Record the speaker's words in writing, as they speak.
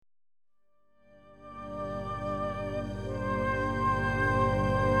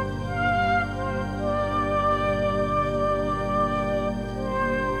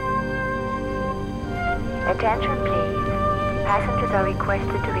Attention please. Passengers are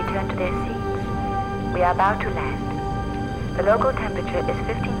requested to return to their seats. We are about to land. The local temperature is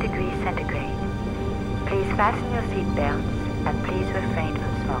 15 degrees centigrade. Please fasten your seatbelts and please refrain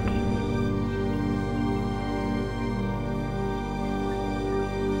from smoking.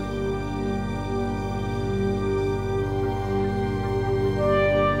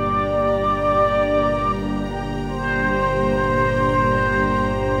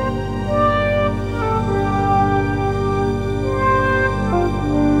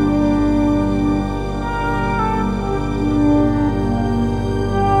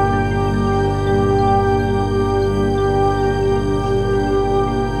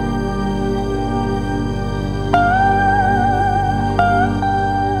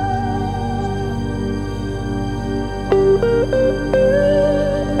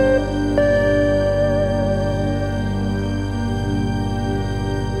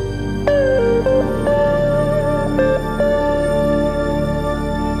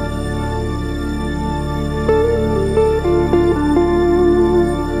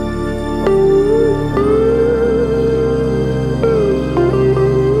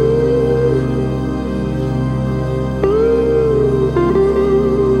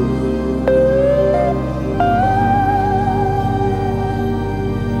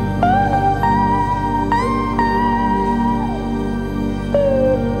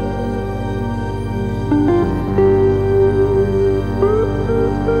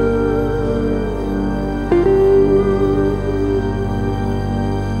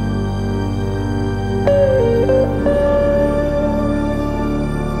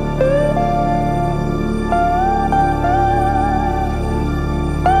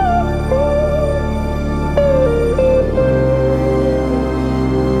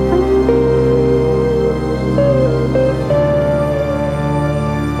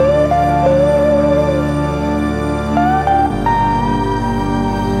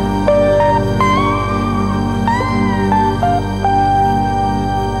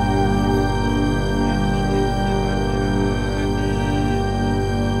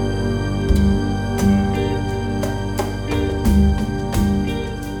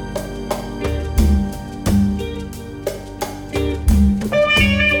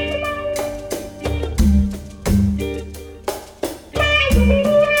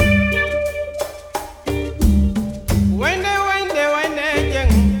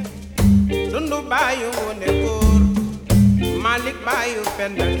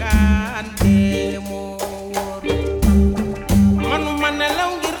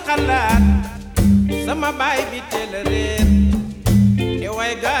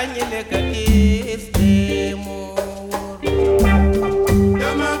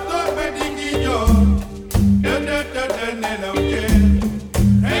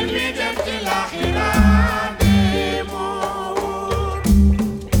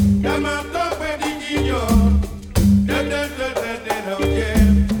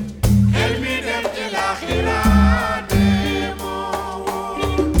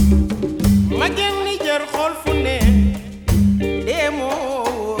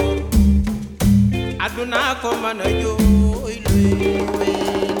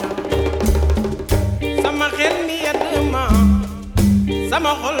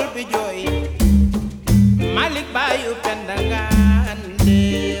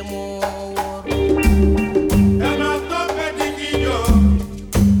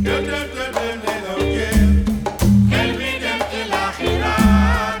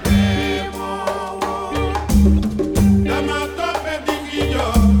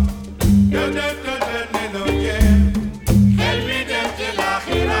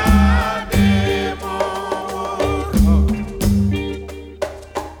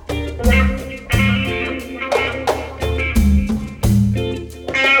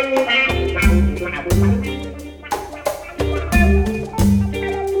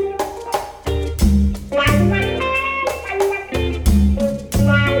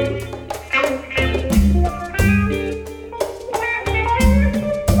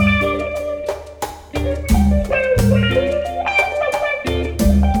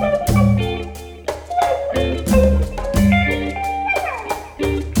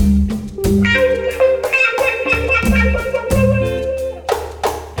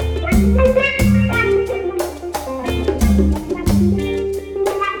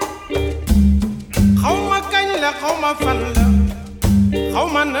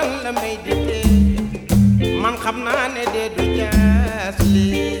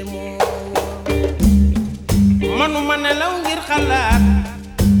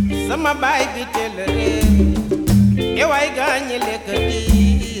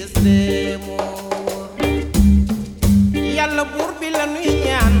 yàlla buur bi la nuy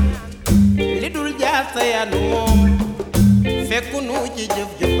ñaan li dul jaar sa yanu moom fekku nu ci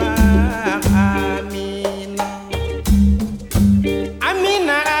jëf ju baax amiin amiin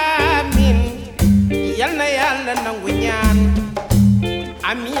amiin yal na yàlla nangu ñaan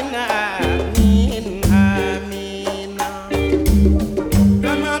amiin amiin amiin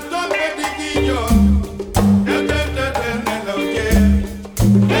dama toppe di ki jox nelaw jee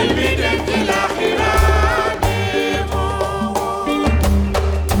xel mi dem ci laaxira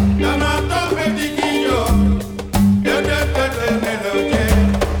dama toppe di ki jox nelaw jee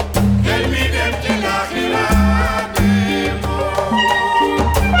xel mi dem ci laaxira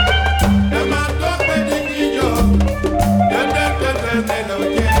dama toppe di ki jox nelaw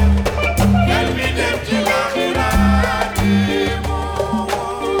jee xel mi dem ci laaxira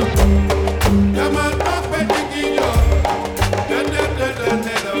dama toppe di ki jox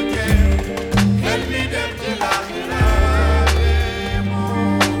nelaw jee xel mi dem ci laaxira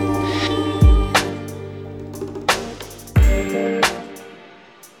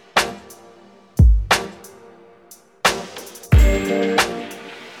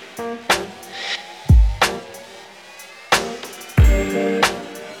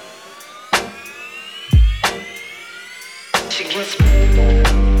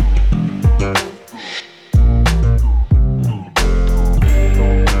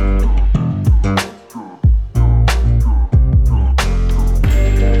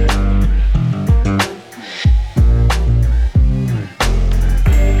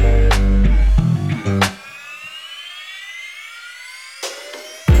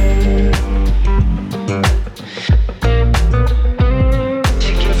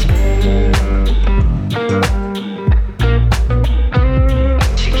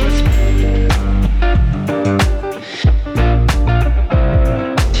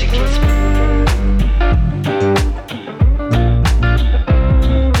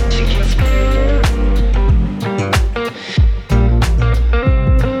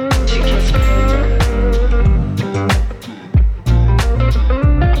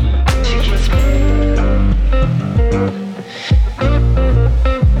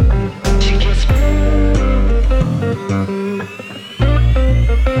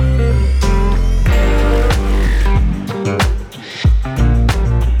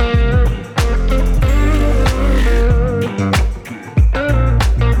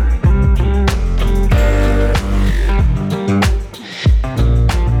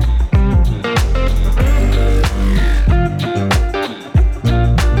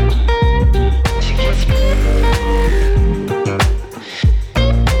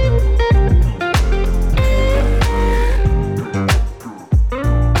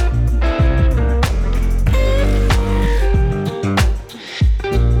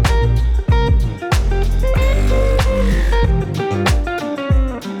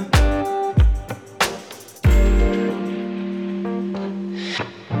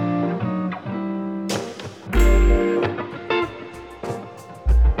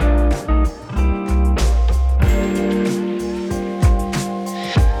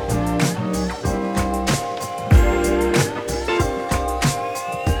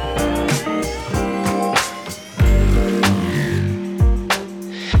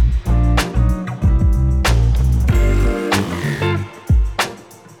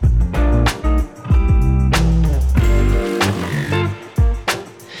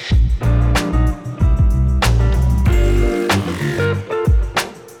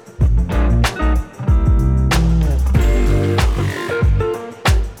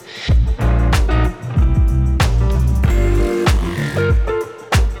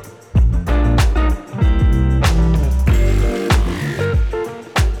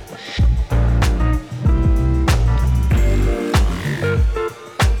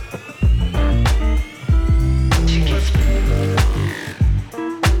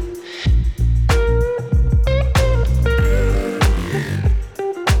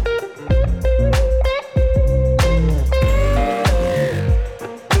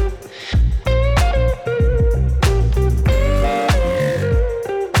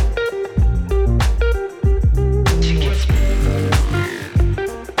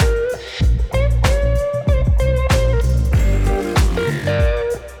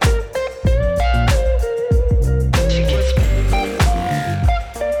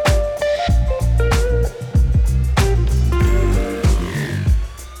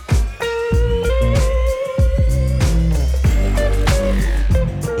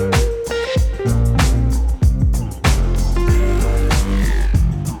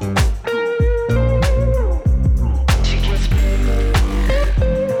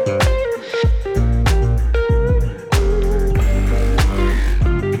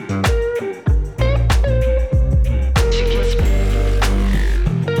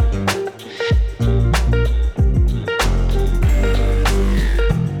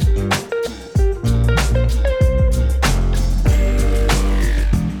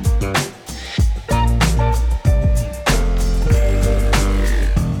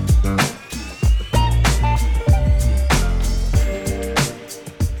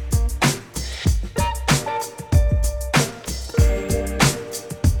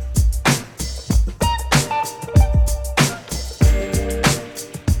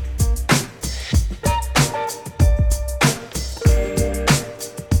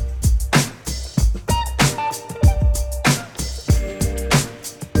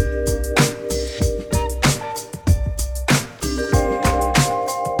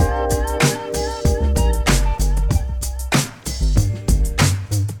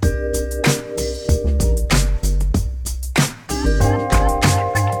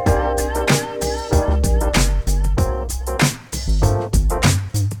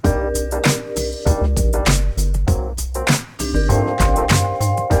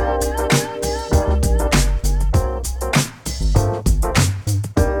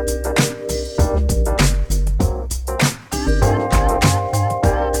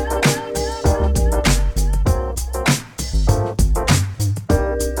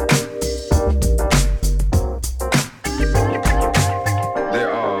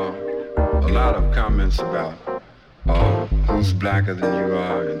lot of comments about who's blacker than you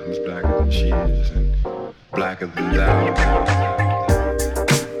are and who's blacker than she is and blacker than thou.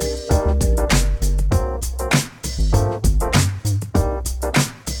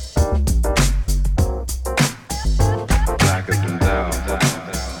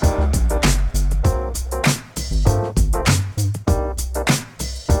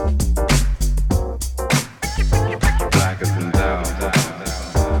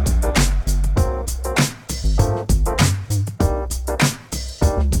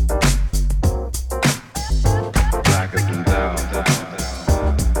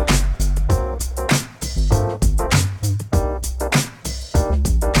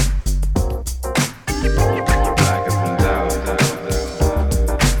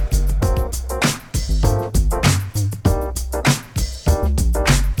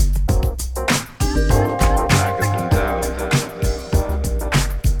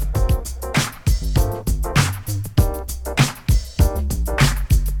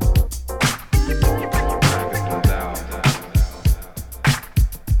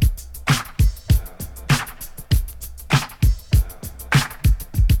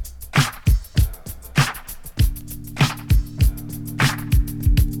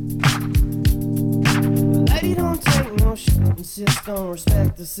 Don't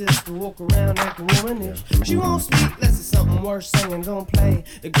respect the sister, walk around like a womanish. She won't speak unless it's something worth singing. Don't play.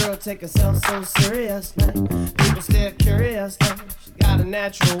 The girl take herself so serious. People stare curious. She got a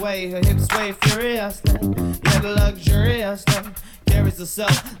natural way, her hips sway furious. Yeah, the luxurious. Carries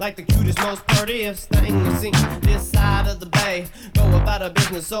herself like the cutest, most prettiest thing you see this side of the bay. Go about her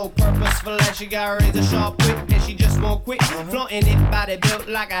business so purposeful that she got razor sharp wit and she just won't quit. Flaunting it, body built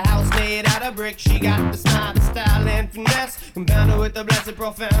like a house made out of brick. She got the smile, the style and finesse, compounded with the blessed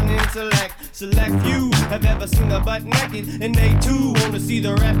profound intellect. Select few have ever seen her butt naked, and they too wanna see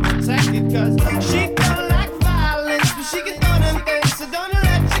the rep protected. Cause she don't like violence, but she can throw them things, so don't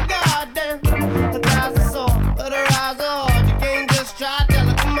let your guard down. Her thighs are soft, but her eyes are hard. You can't just try, tell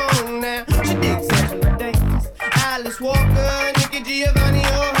her, come on now. She digs sexual dances, Alice Walker, Nikki Giovanni,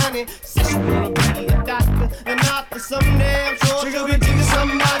 oh honey. Says she wanna be a doctor, an author someday. I'm sure she'll be teaching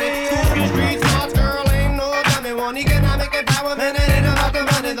somebody. Cool the street smart girl, ain't no dummy. One economic empowerment, it ain't about the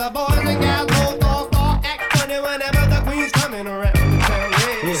money. The boys and gals both all act funny whenever the queen's coming around the town.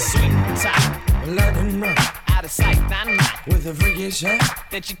 Yeah. Sweet and tight, London, out of sight, not a night. With a freakish hat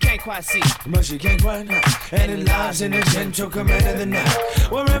that you can't quite see, but you can't quite hide. And it lies in the gentle command of the night.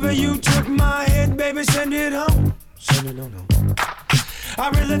 Wherever you took my head, baby, send it home. Send it on home. I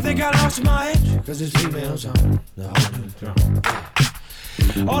really think I lost my edge, cause it's females on the whole new throne.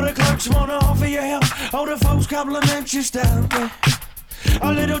 All the clerks wanna offer you help, all the folks compliment your style.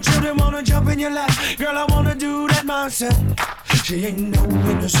 All little children wanna jump in your lap, girl, I wanna do that myself. She ain't no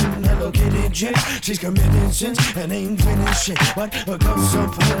innocent Hello Kitty chick. She's committed sins and ain't finished shit. But because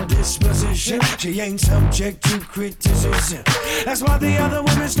of her disposition, she ain't subject to criticism. That's why the other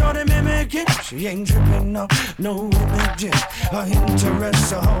women started mimicking. She ain't tripping off no images. Her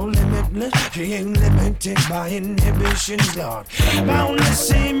interests are all limitless. She ain't limited by inhibitions, Lord.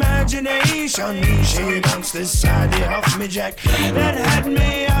 Boundless imagination. She bounced this side off me, Jack. That had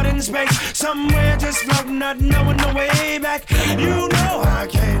me out in space, somewhere just floating, not knowing the way back. You know I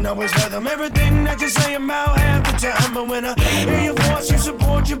can't always fathom everything that you say about half the time, but when I hear your voice, you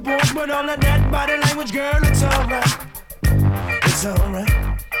support your board. But all of that body language, girl, it's alright. It's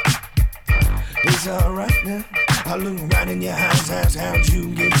alright. It's alright now. I look right in your eyes, ask how'd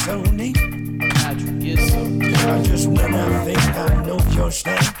you get so neat? How'd you get so neat? I just when I think I know your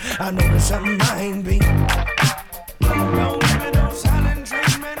style, I know there's something I ain't be. Don't give me no silent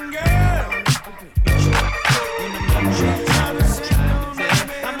treatment, girl.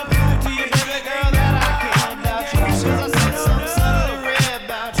 I'm a back to you, baby girl, that I can't doubt you. Cause I said something subtly read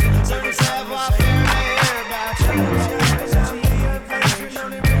about you. Certain savoir faire may hear about you.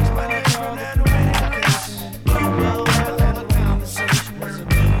 Well worth all the conversation.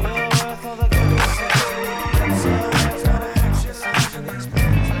 Well worth all the conversation. So I gotta exercise and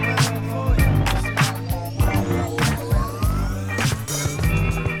expand for you.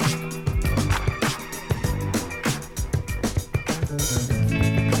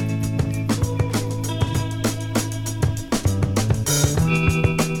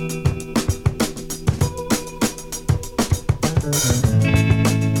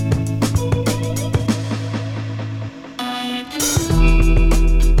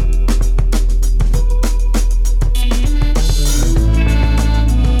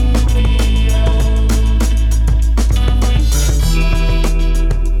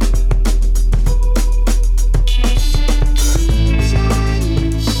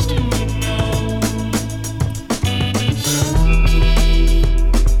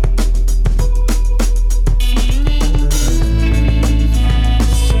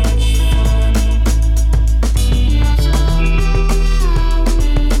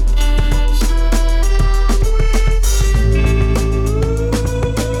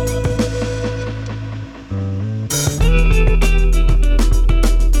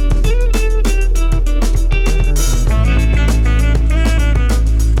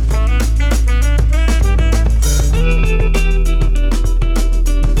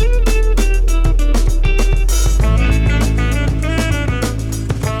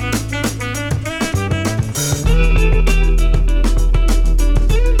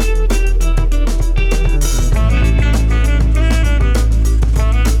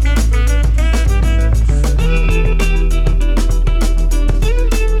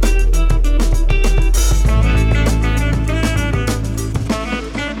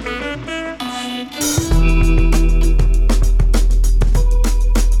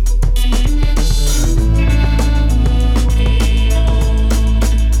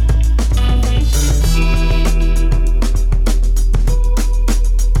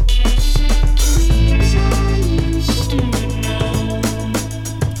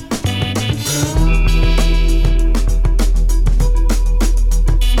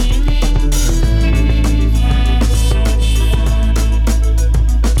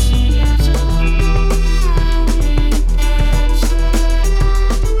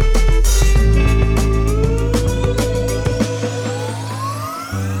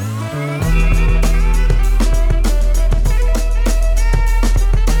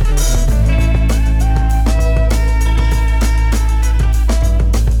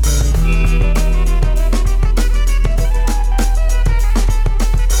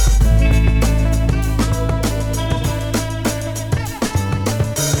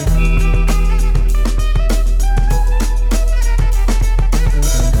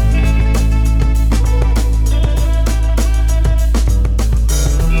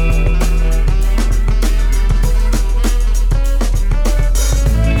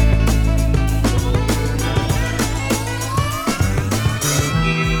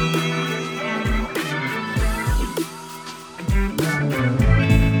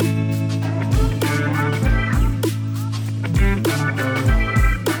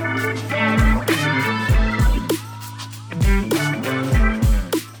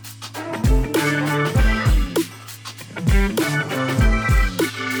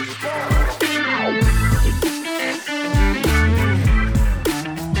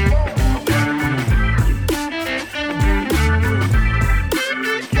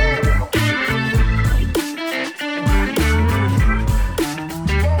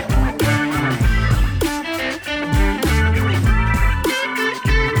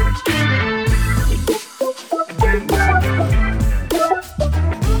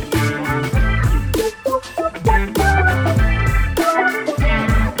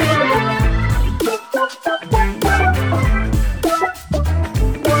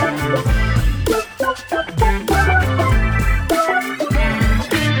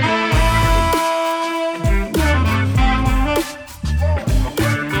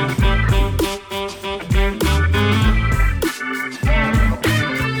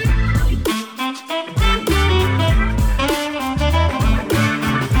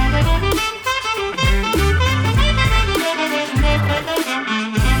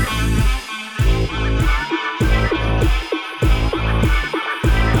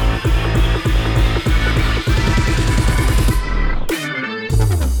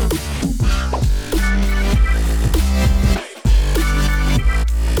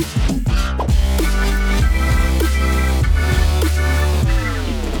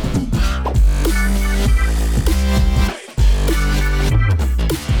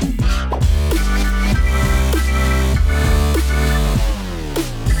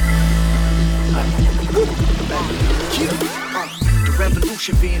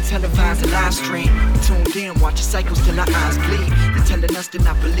 being televised and live stream. Tuned in, watching cycles till our eyes bleed. They're telling us to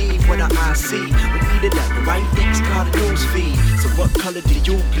not believe what our eyes see. We need it at the right things called a news feed. So what color do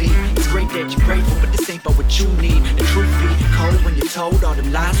you bleed? It's great that you're grateful, but this ain't about what you need. The truth be cold when you're told all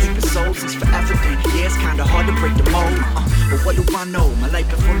them lies sleeping souls is forever then. Yeah, it's kinda hard to break the mold. But what do I know? My life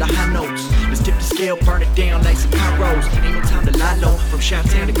been full of high notes. Let's tip the scale, burn it down like some pyros. Ain't no time to lie low, from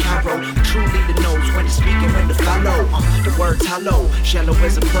Chi-Town to Cairo. A true leader knows when to speak and when to follow. The word's hollow, shallow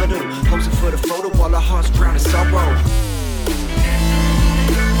as a puddle. Posing for the photo while our hearts drown in sorrow.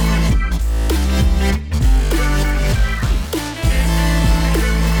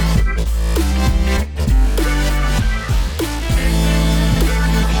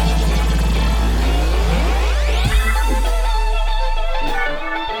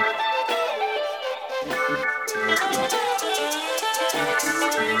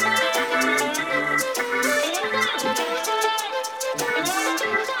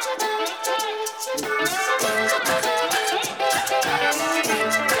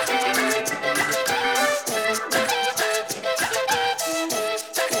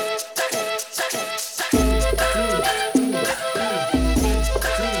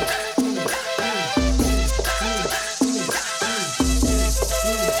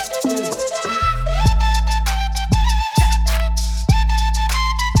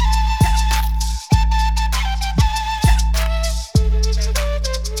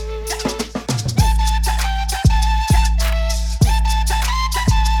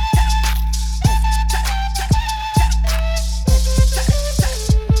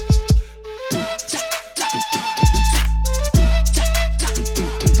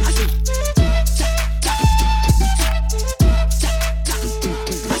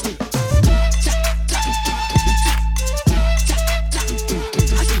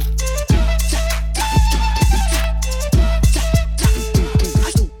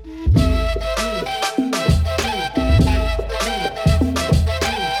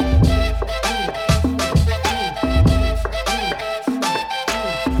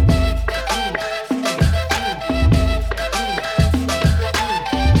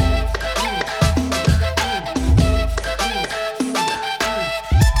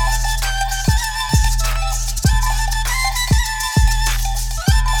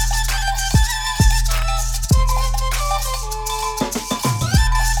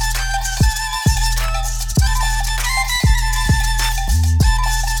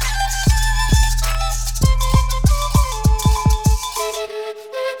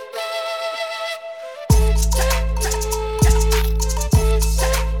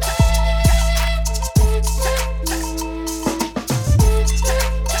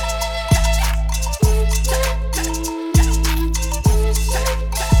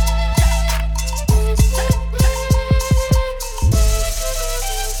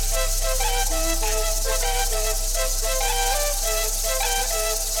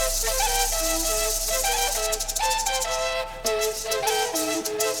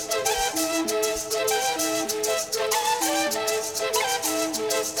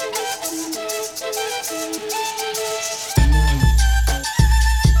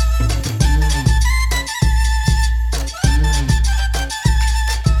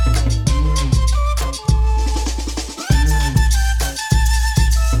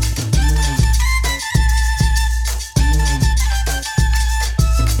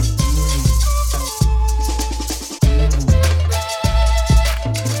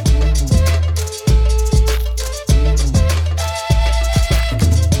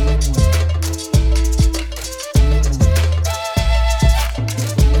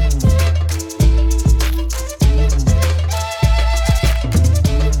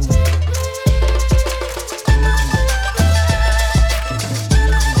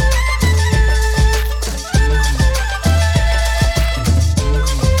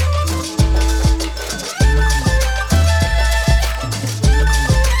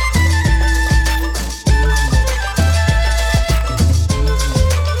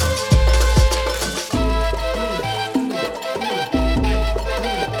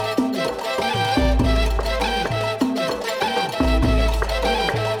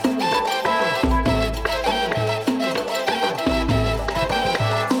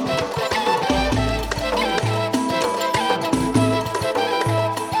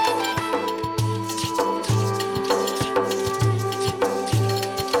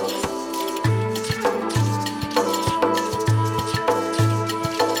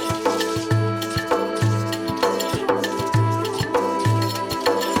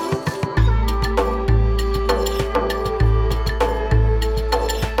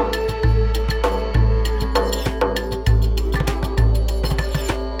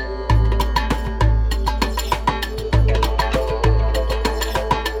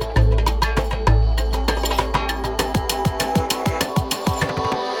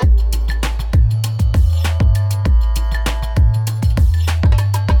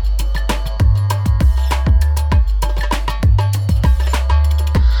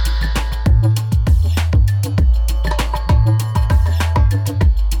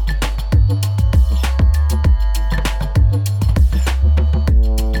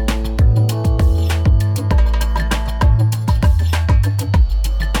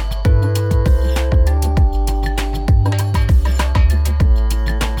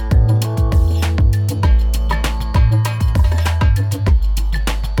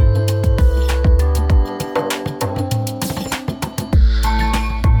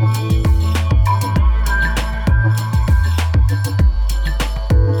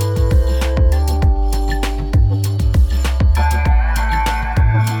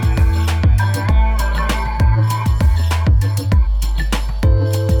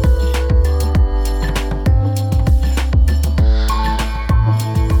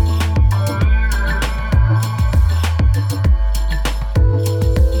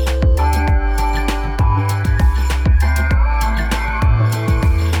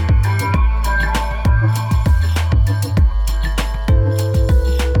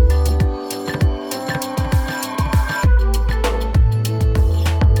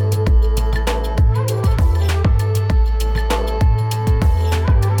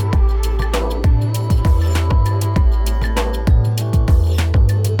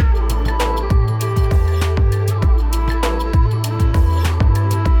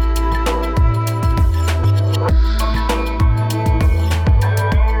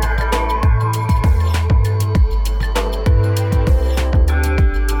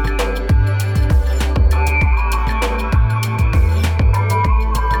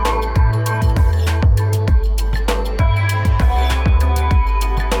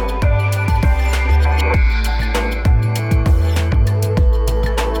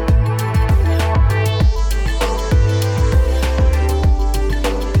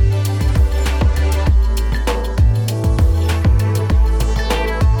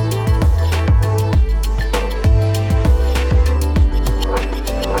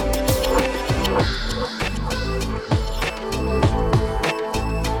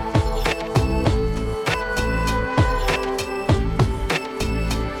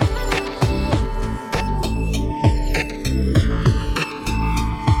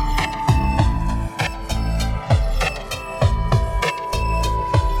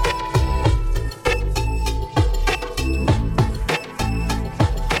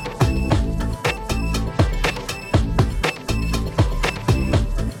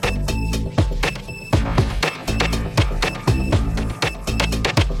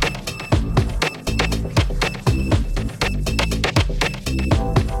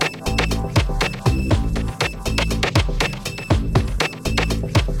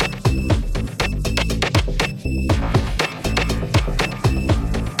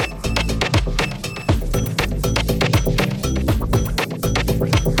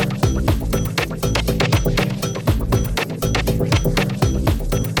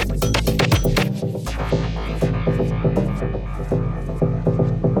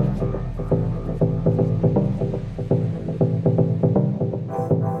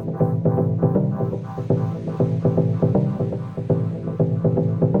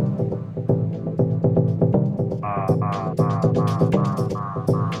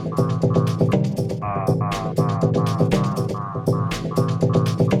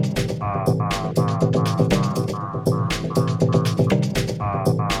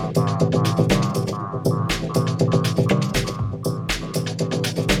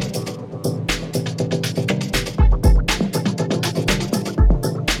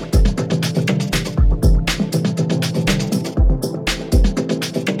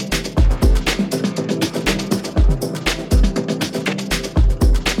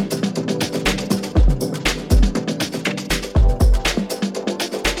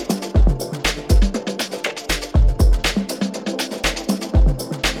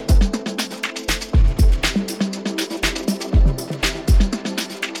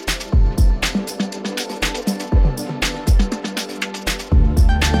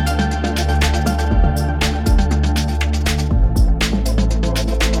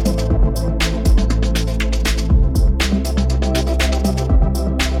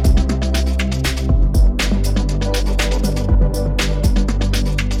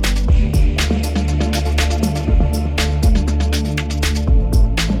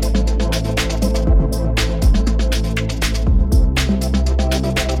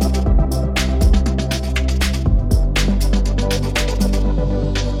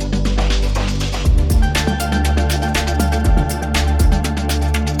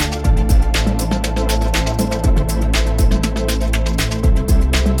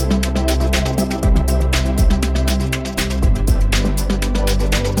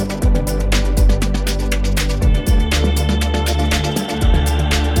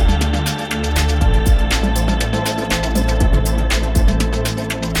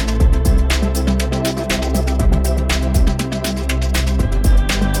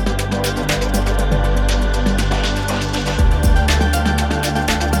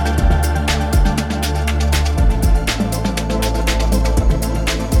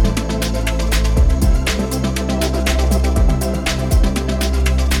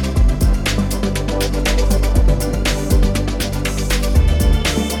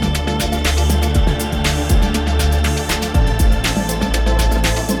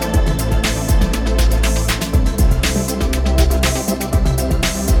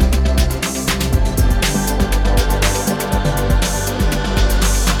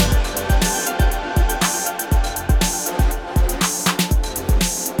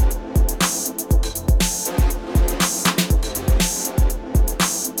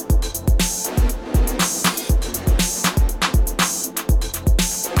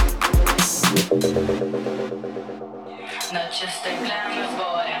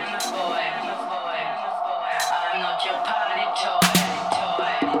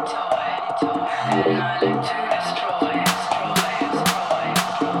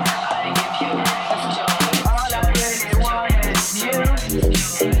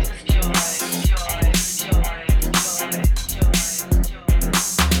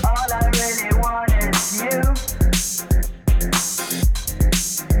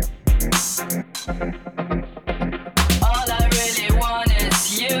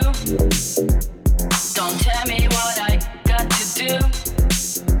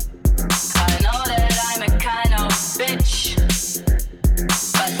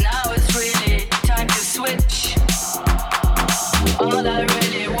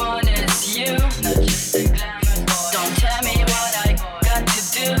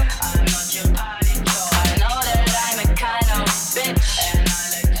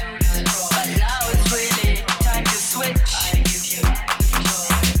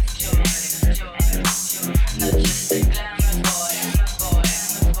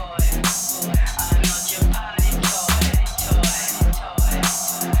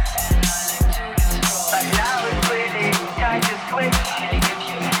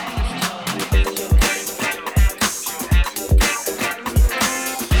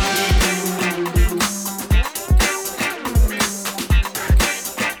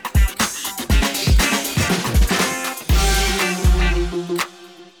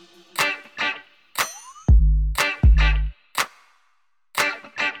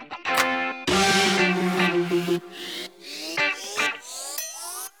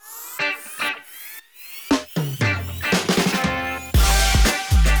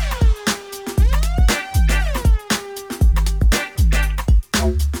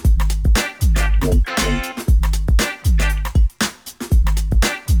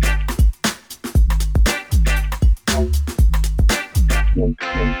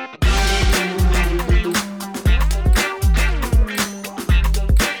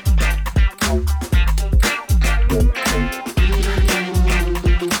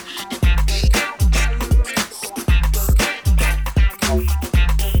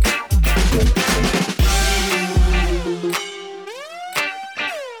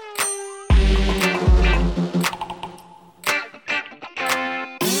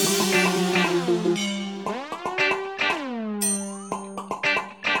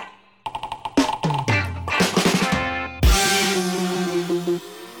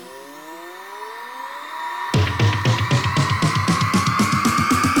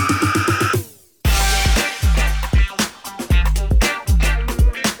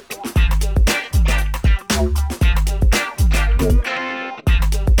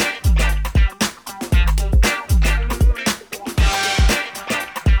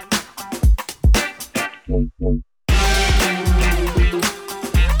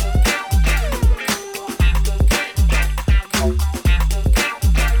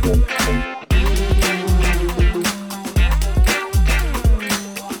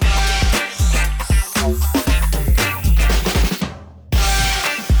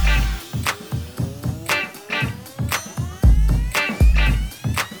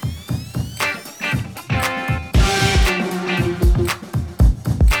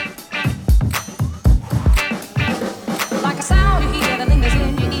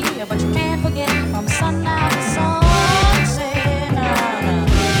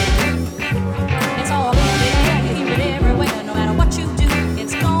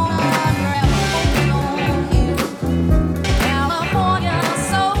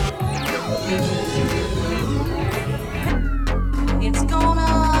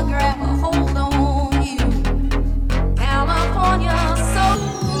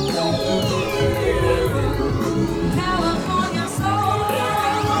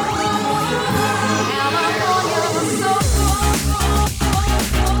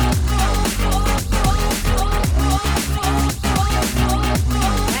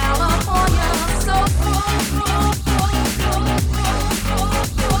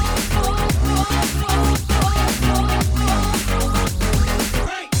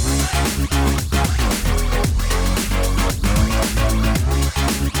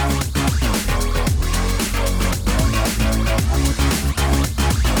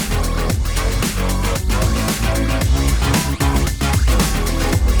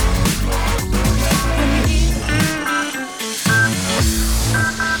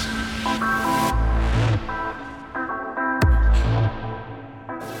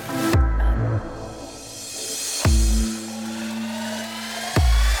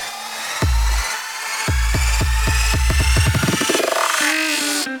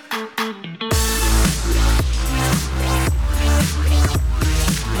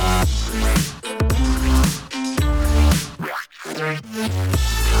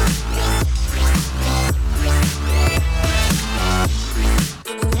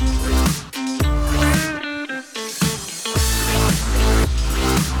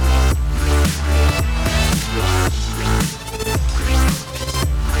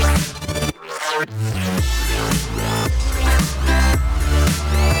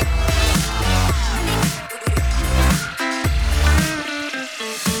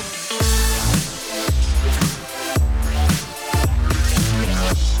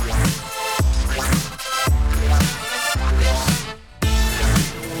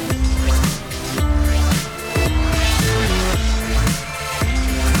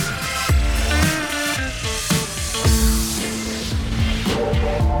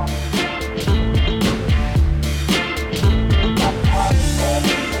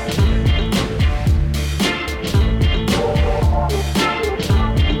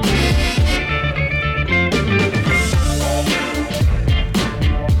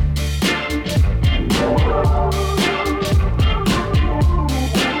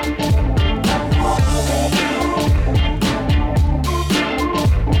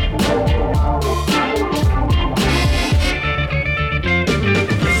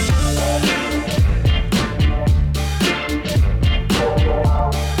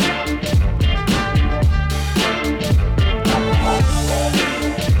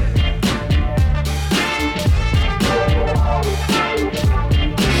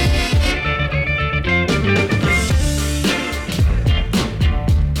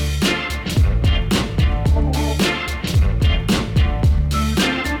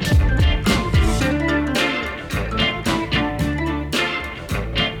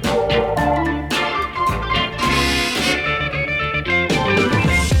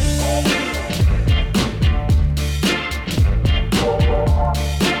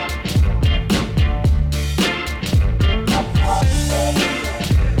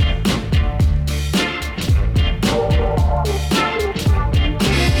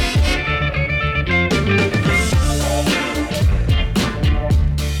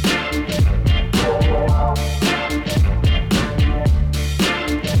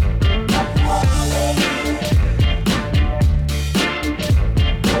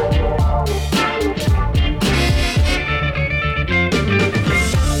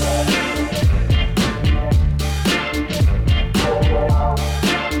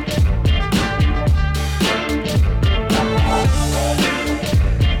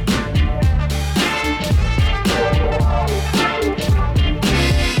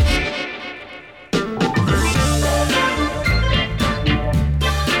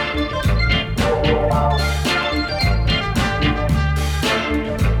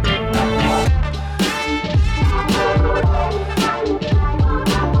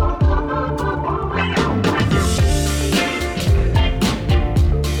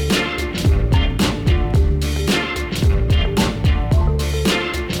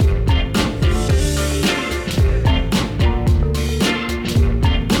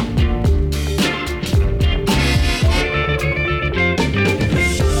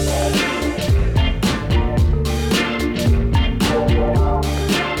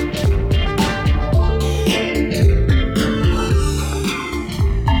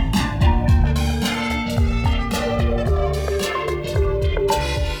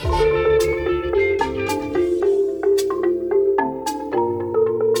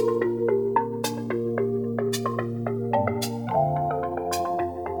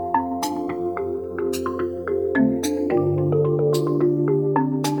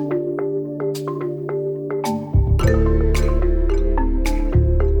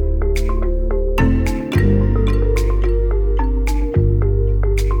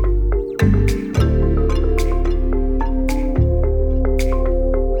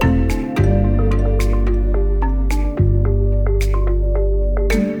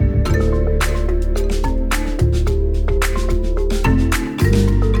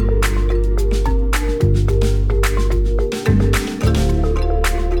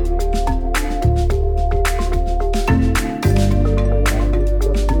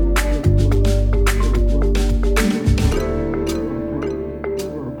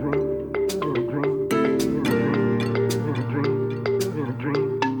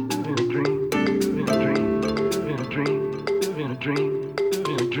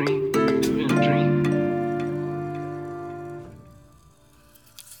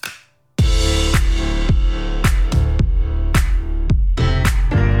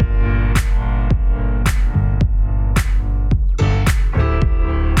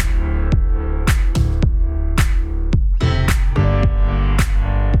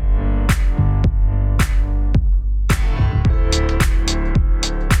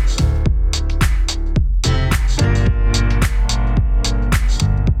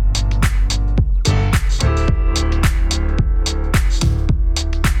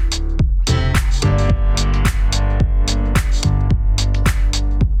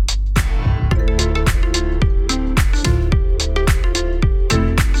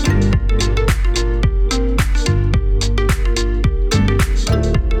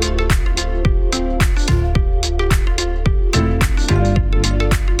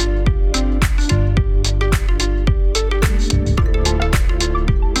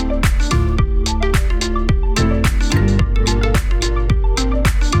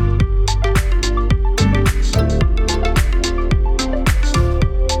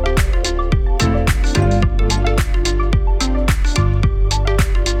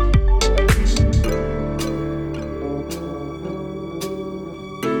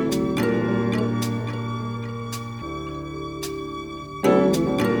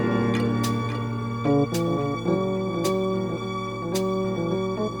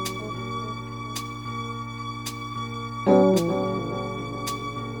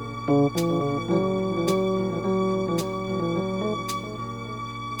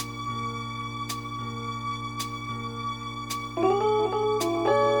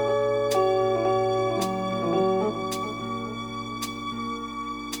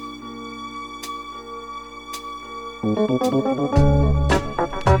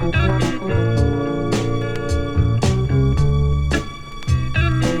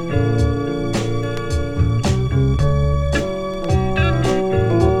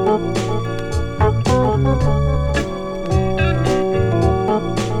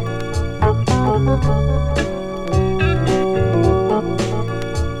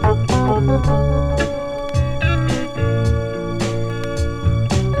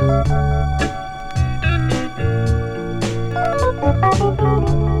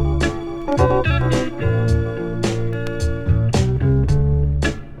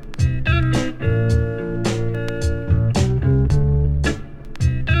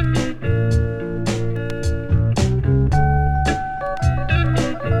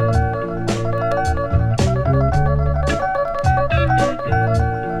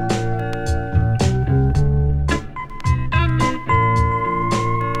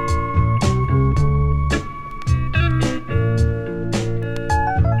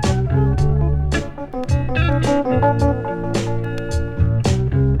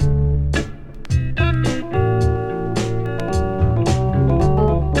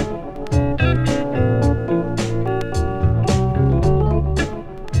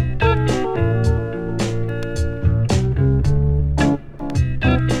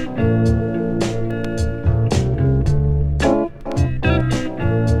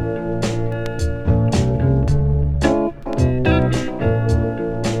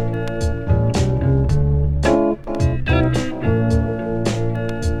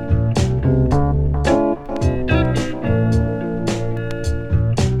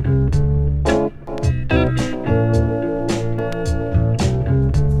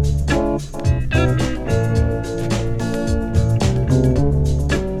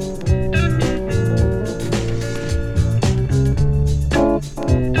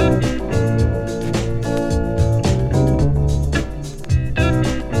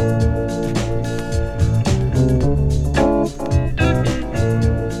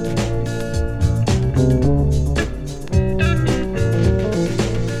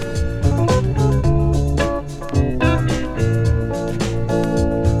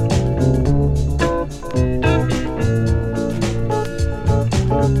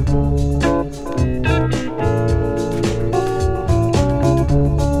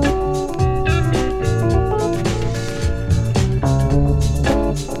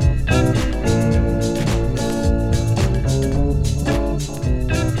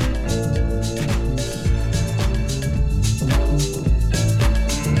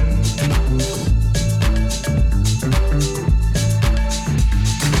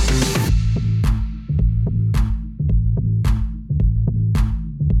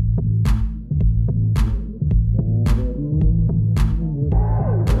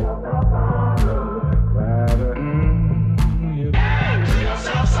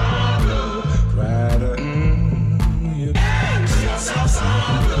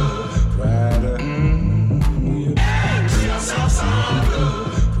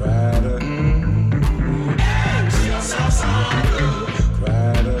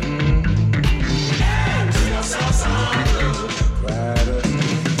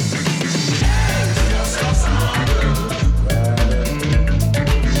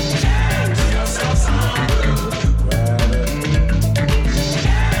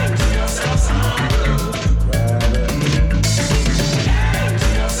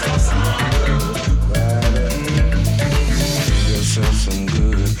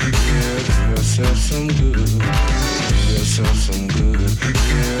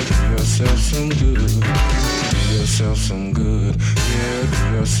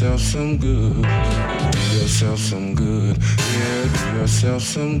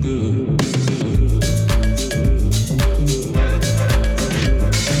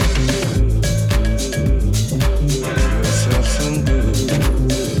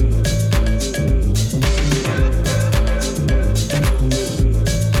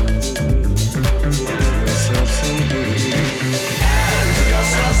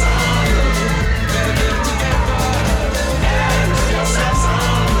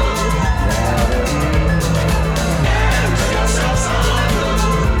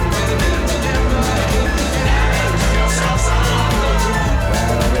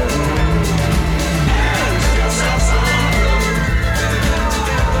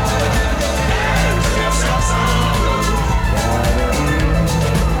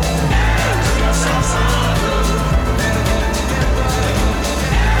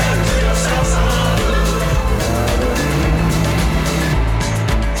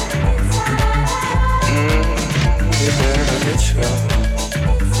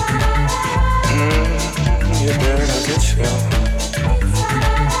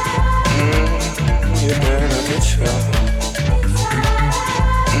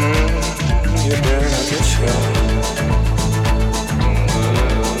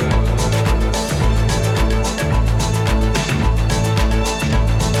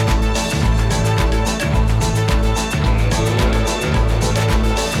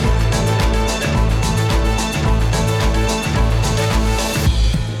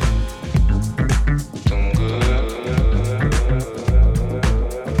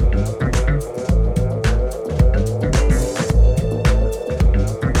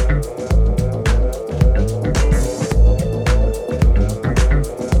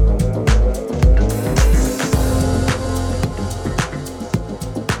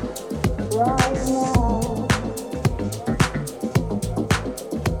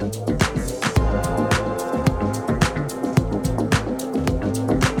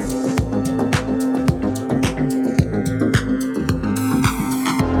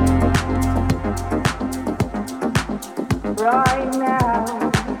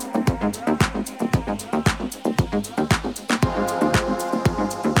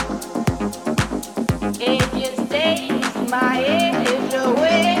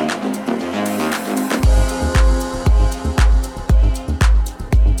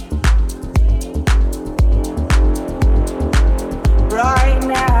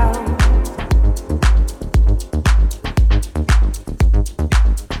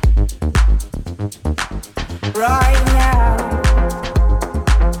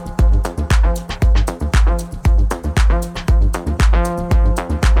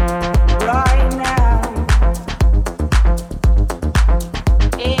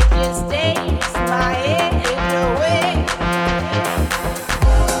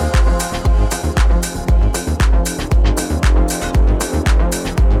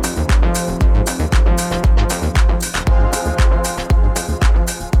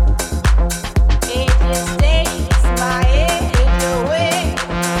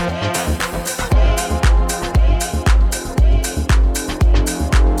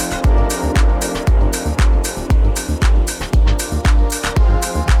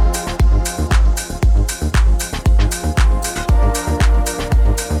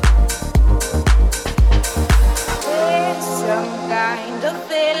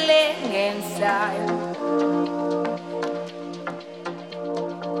 inside.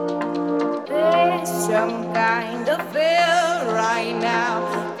 There's some kind of feel right now.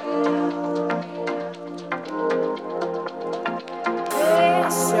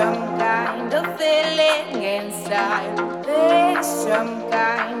 There's some kind of feeling inside. There's some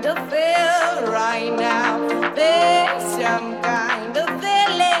kind of feel right now. There's some kind of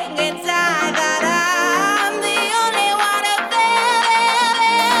feeling inside that I'm the only one to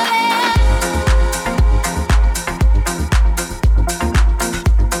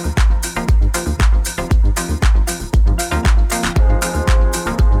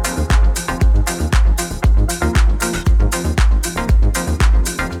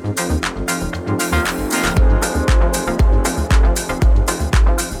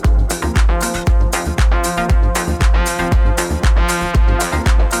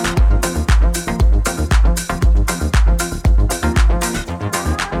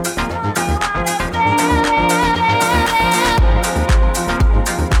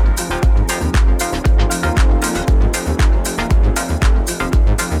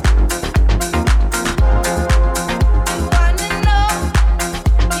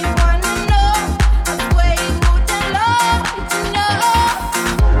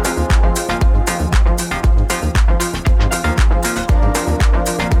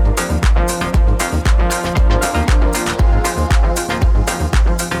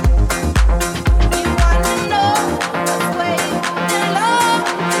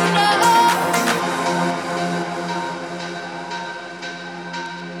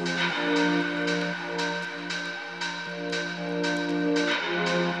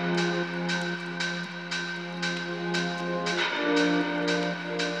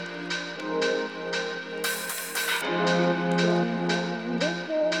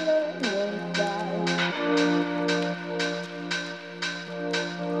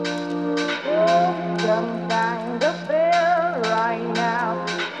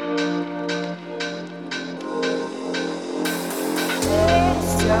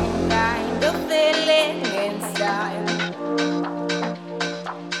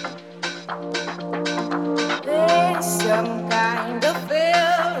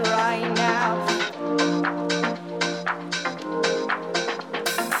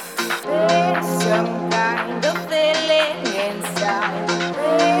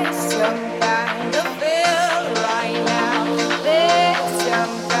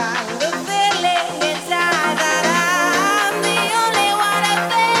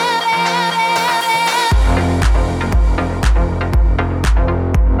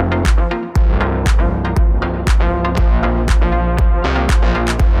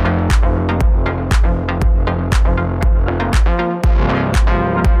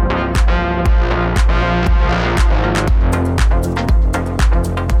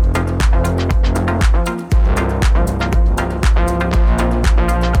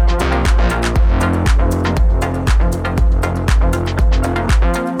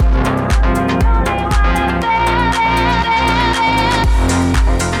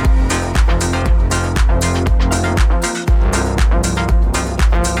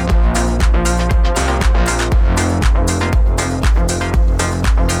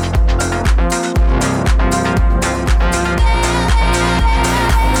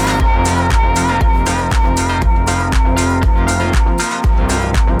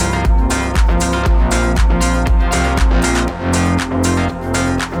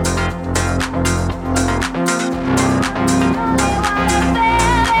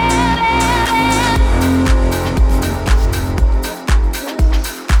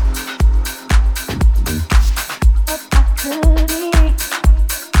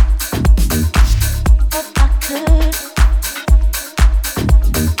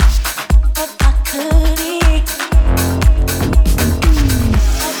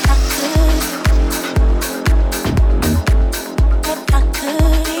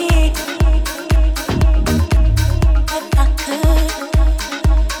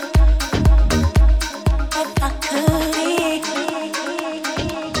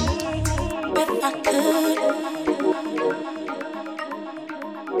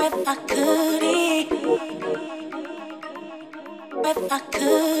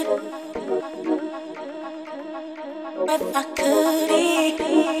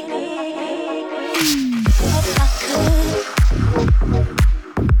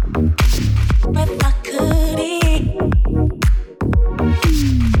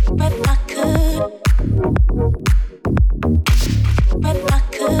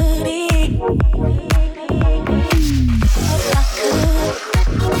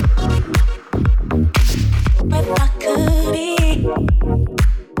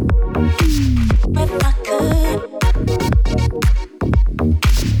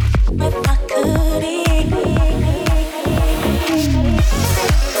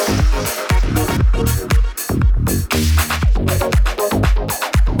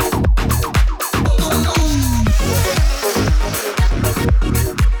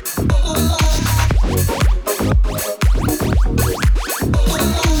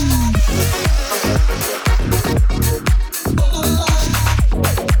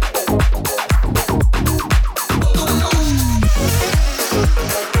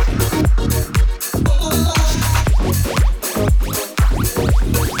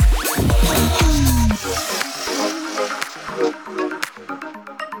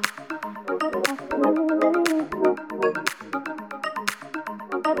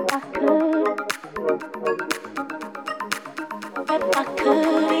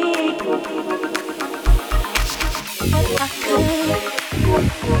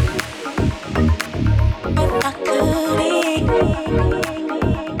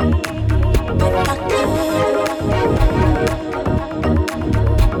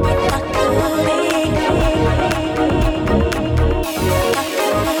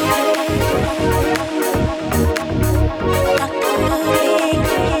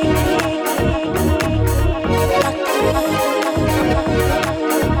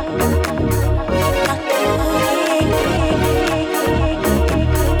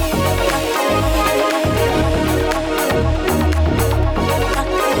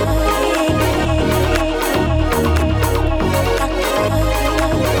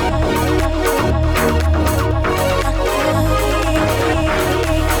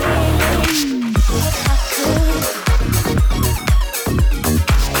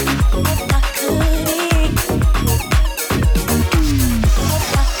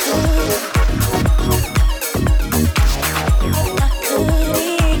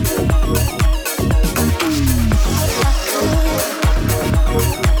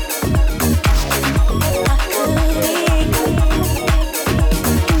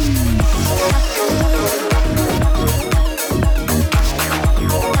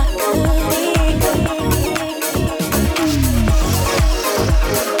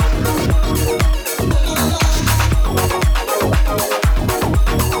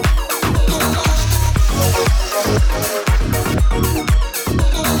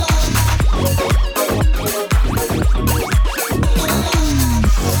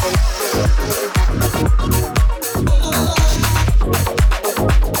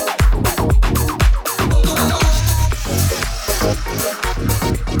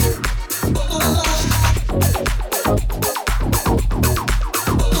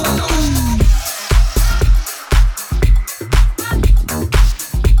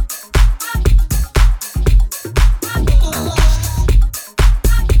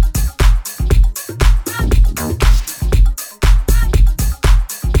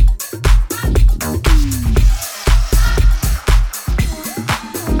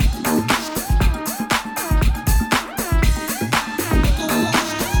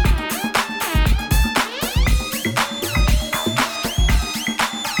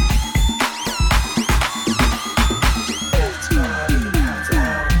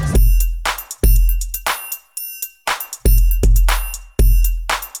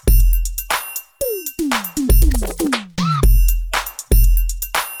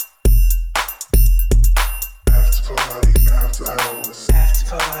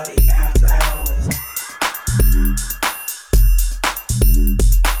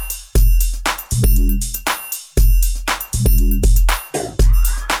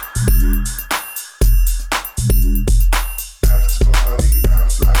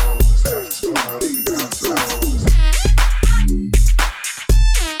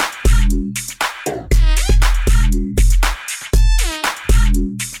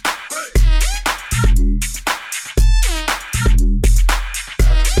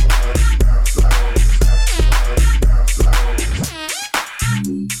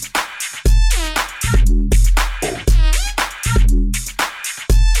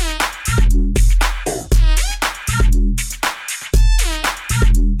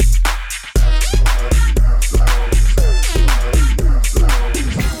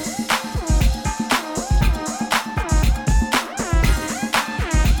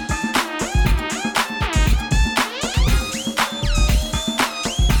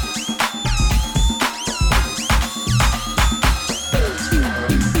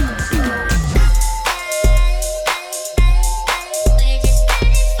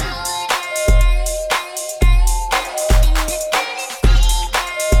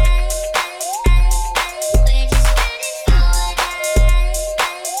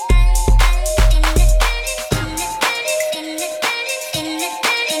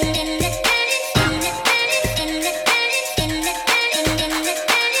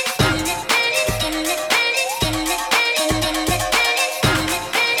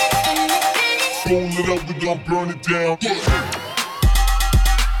gon' burn it down.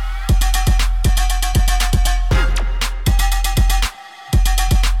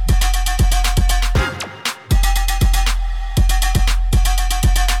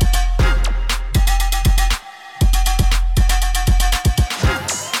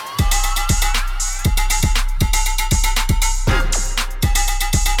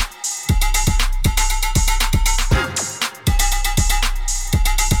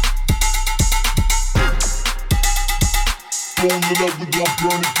 Roll it up, we gon'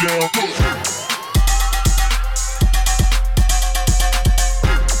 burn it down.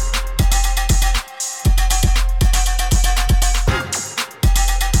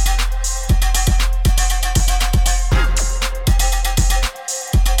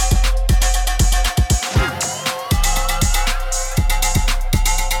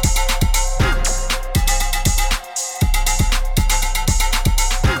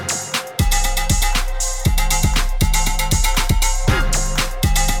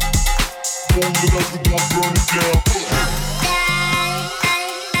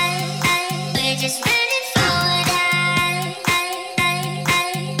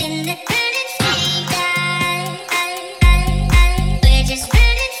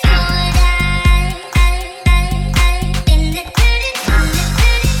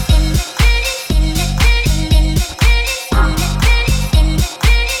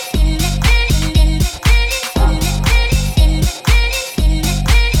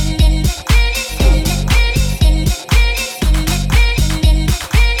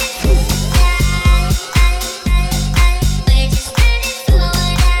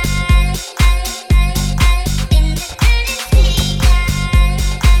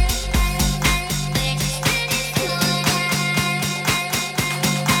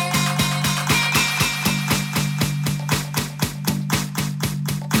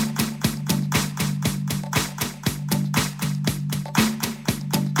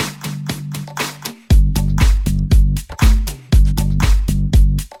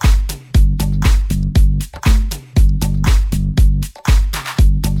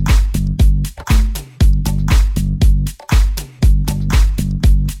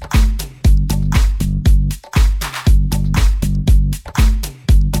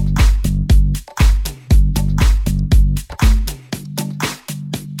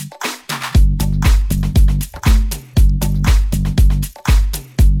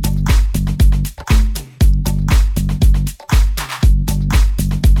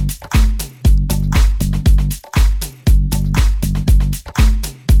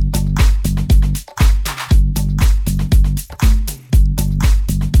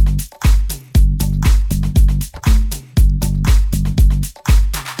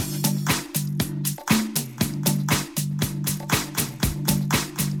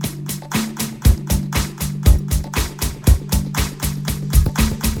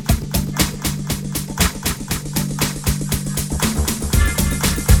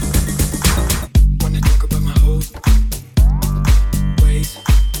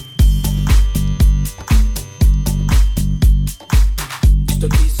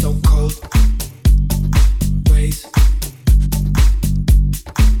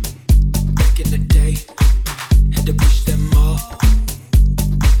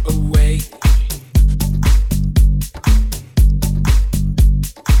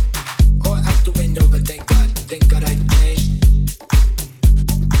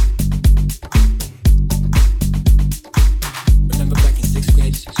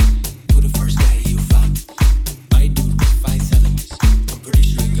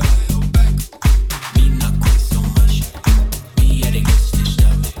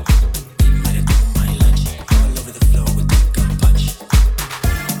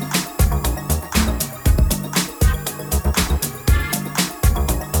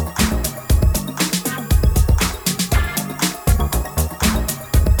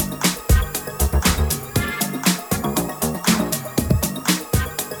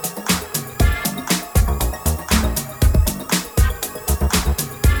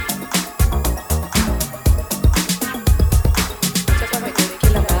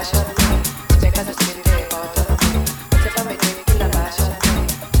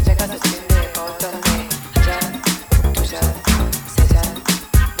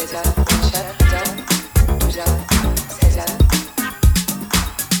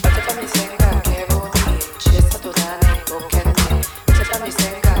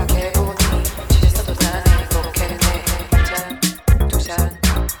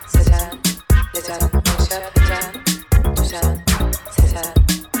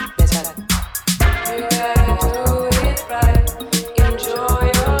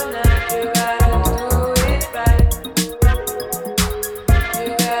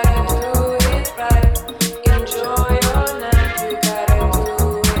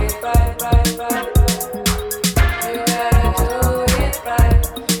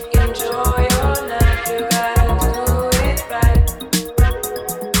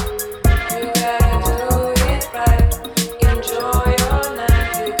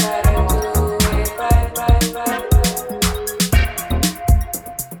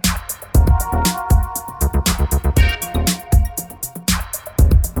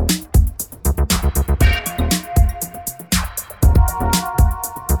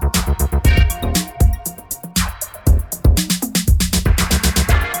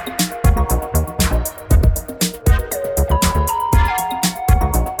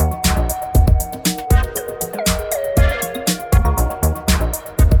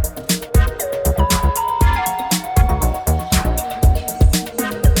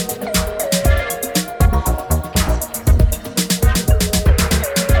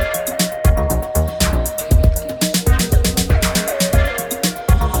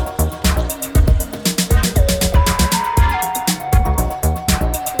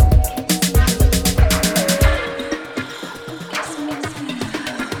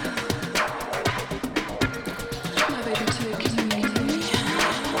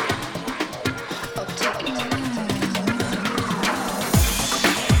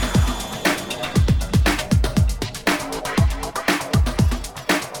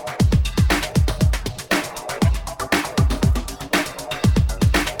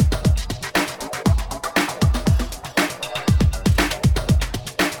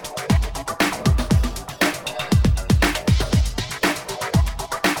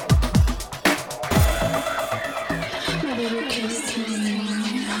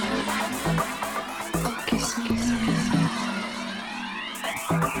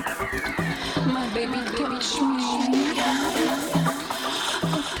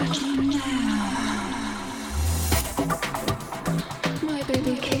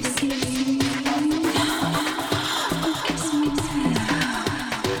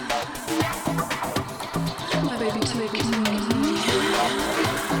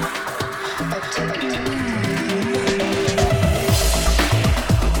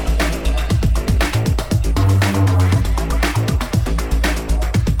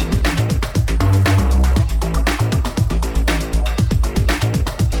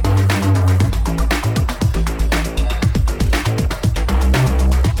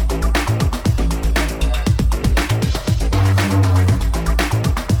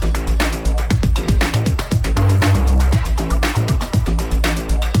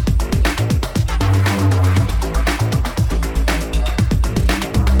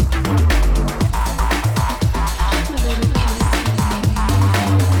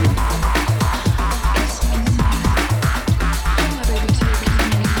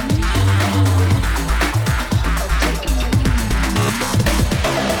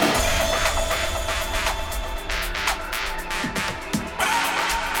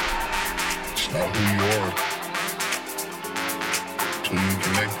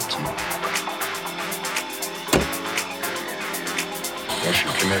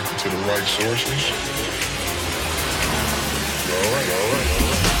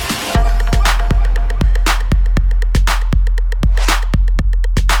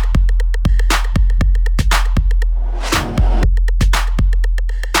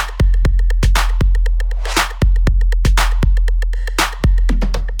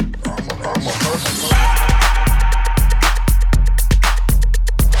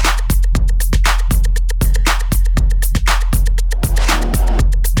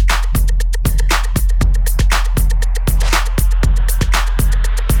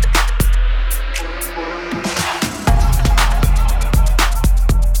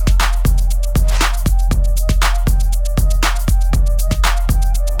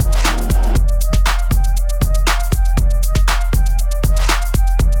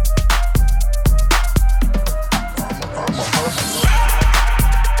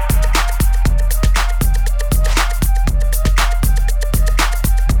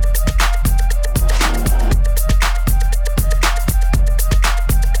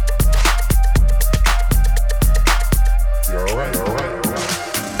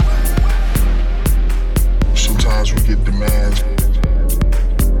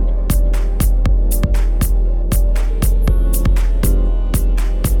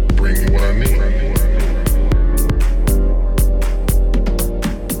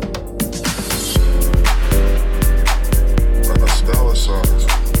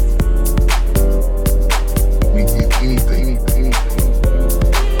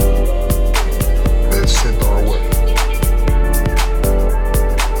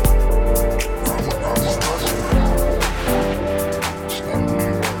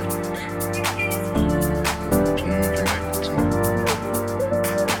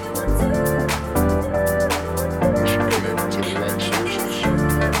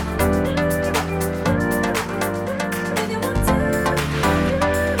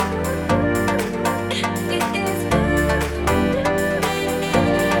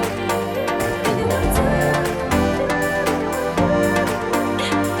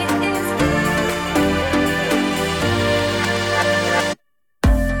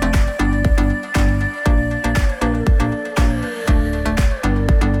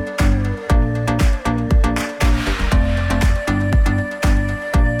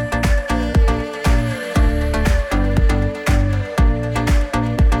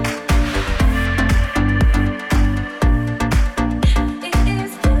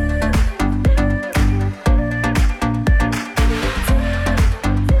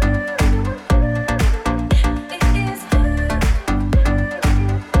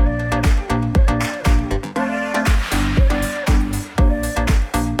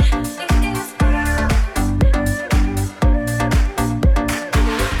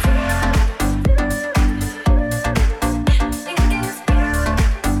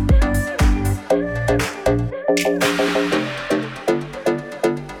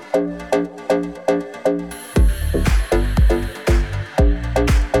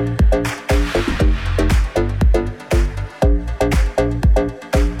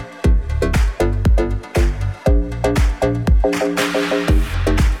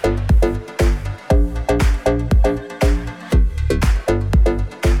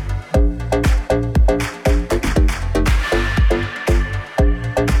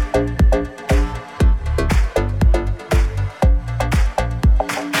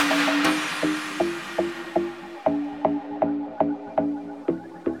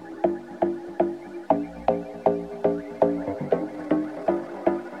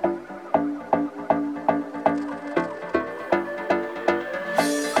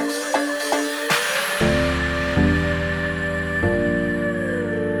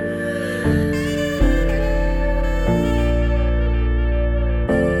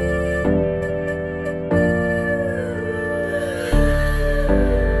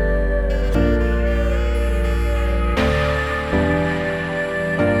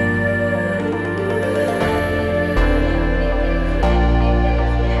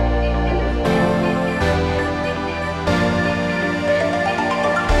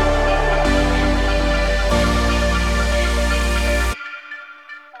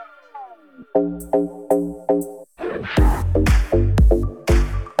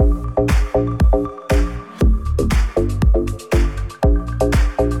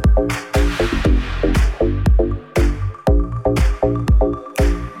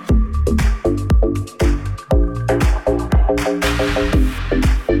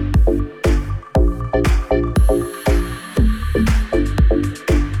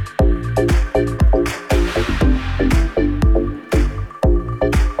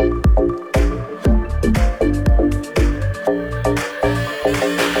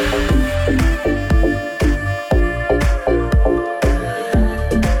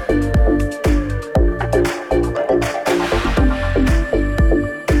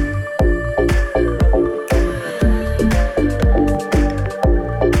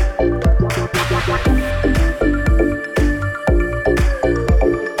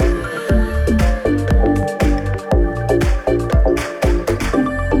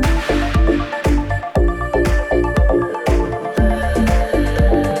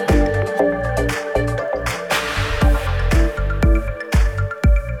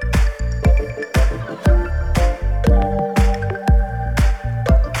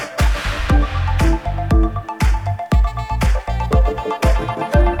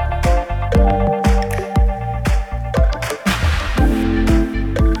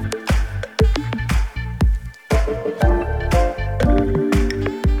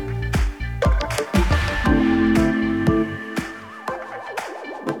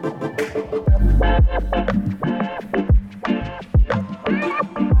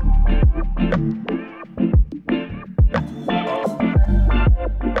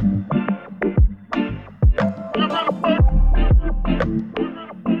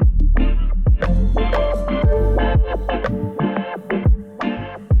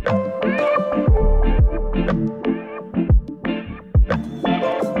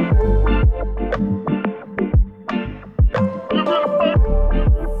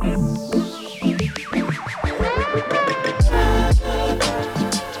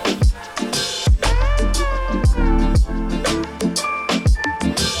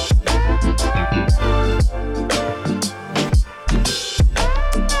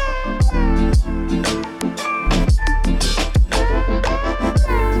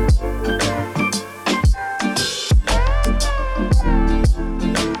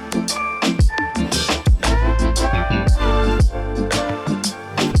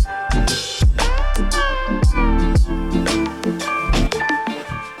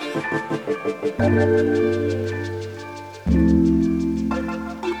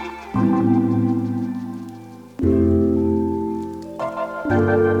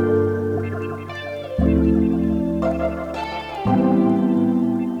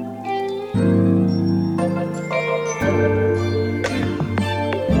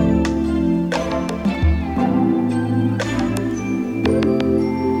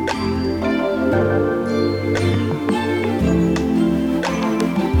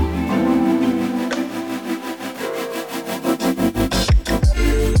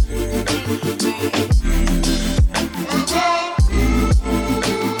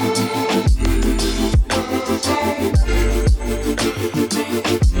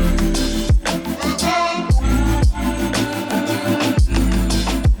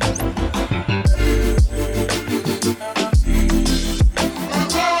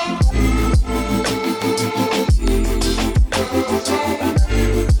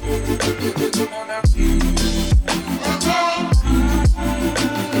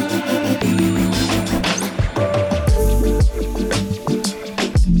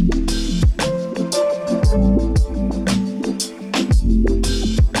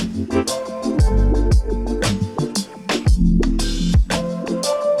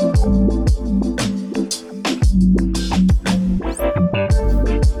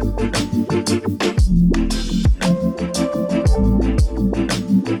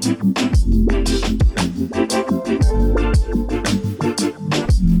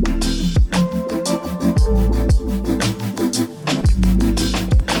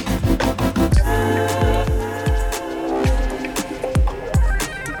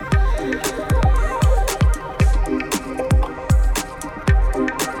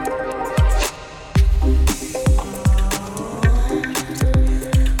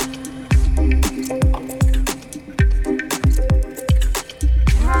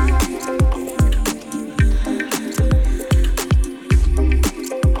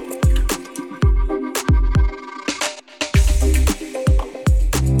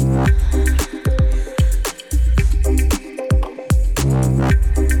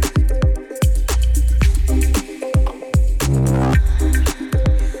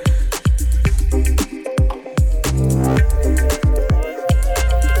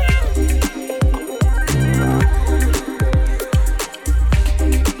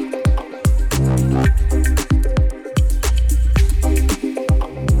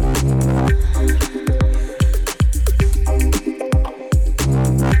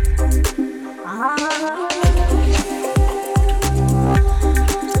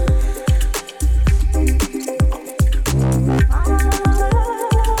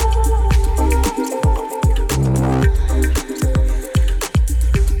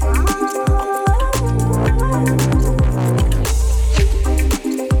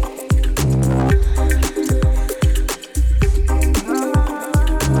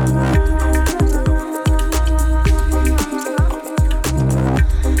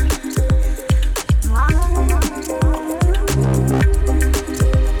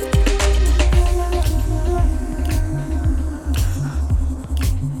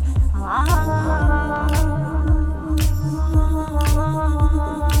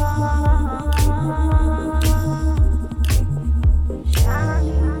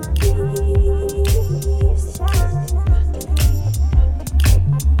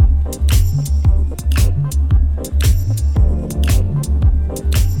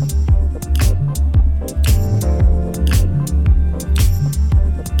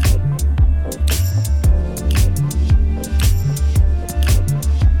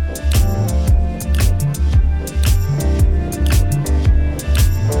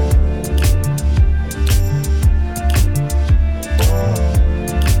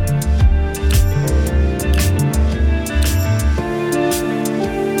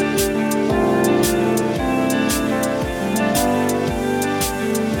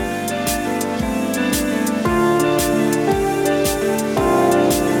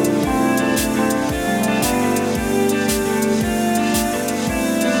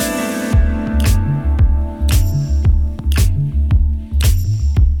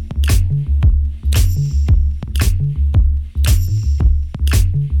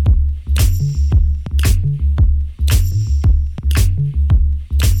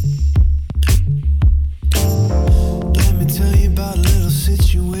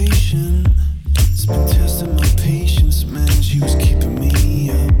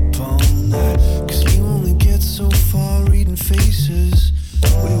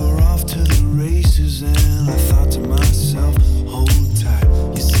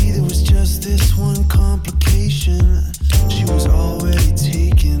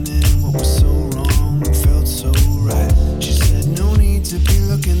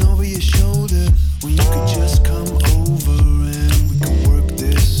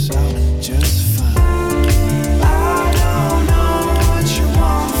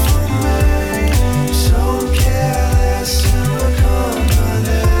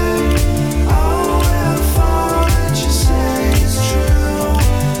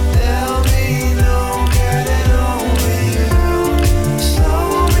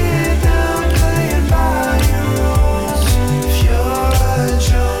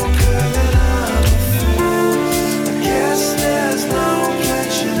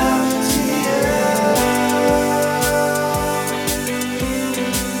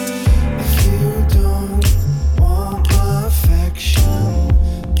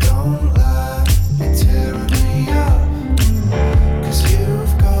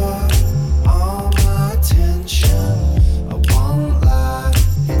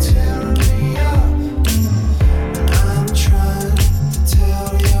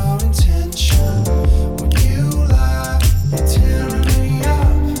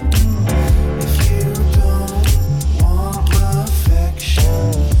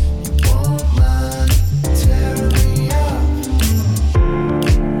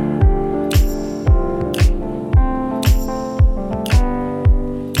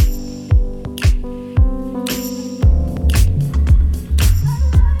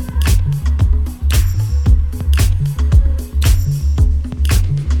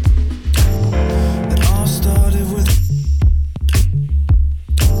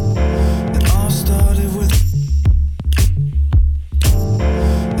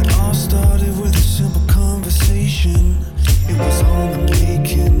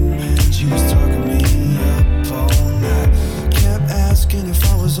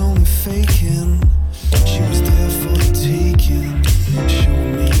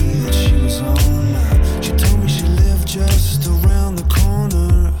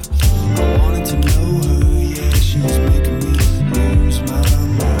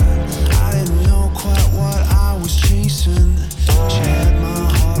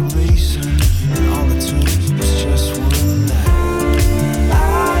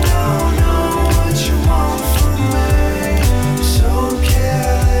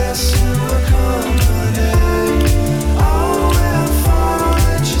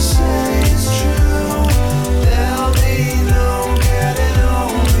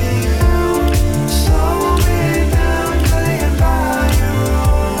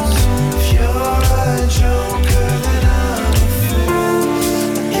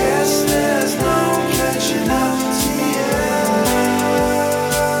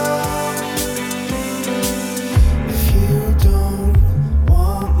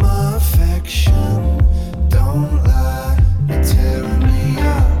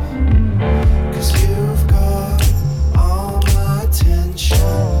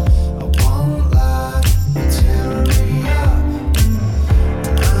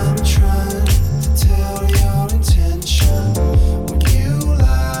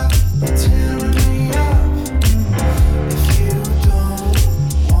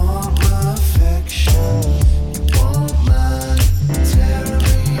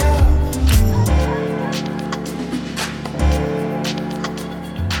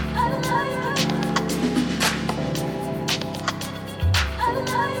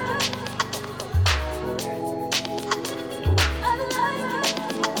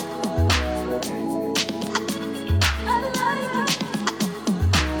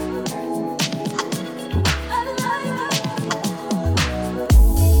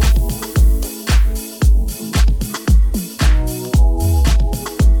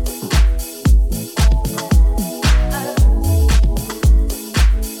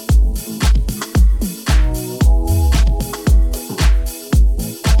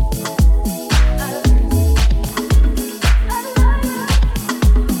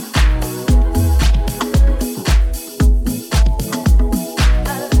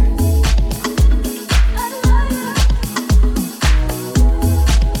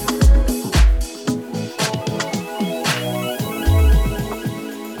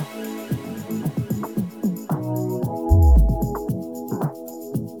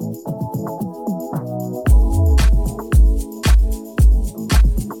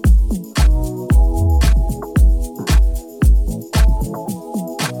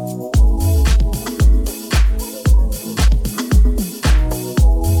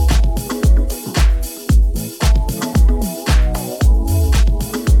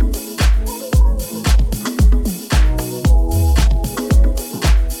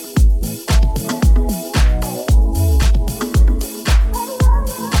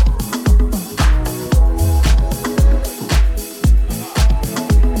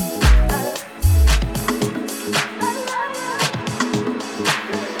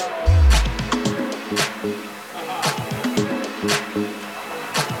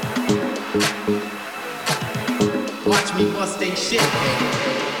 Watch me bust they shit, baby.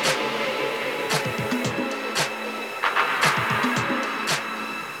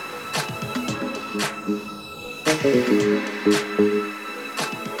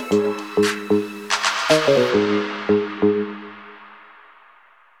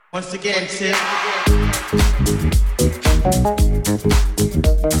 Once again, tip.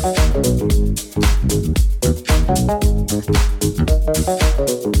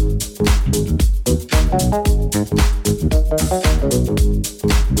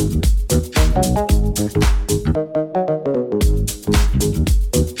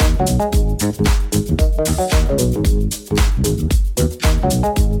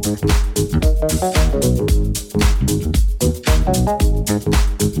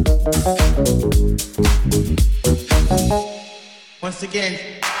 Once again.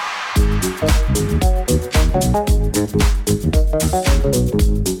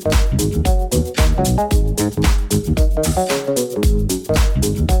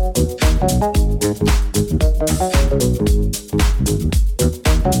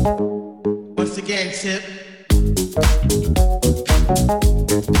 Once again, tip.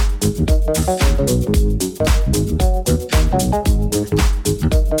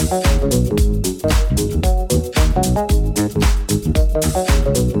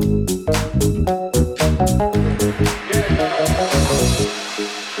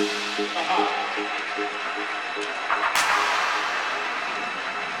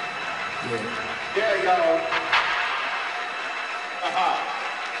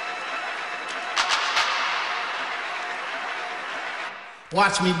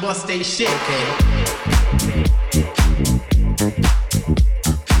 Watch me bust they shit, okay?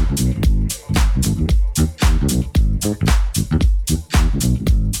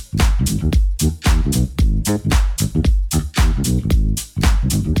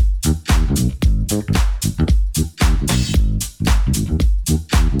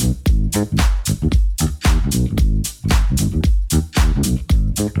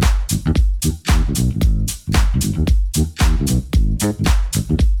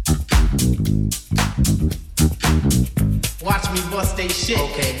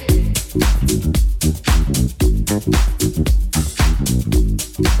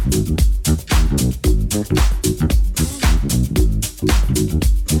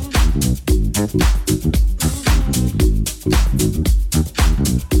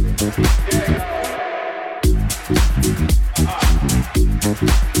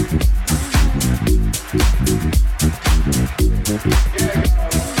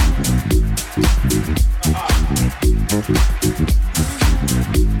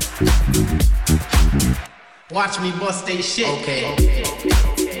 Watch me bust they shit, okay?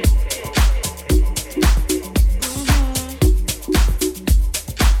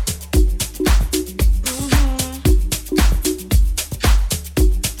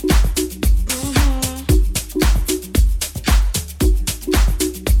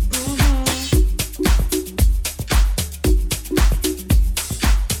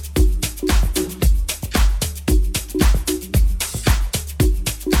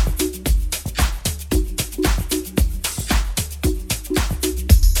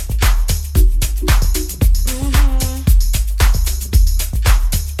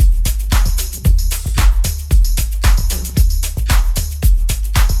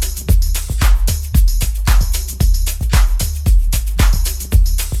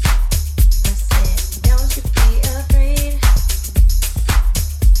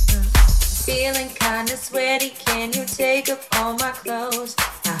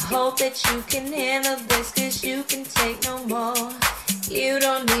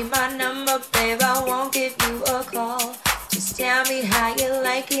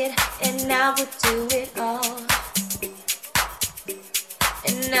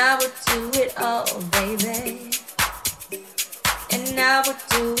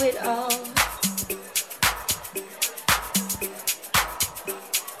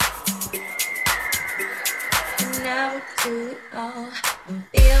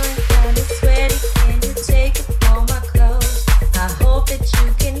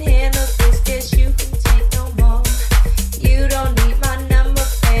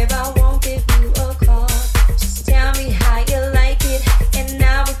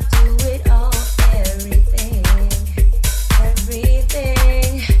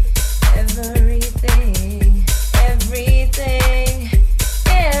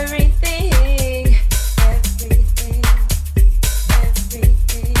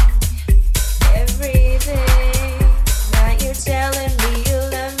 Telling me you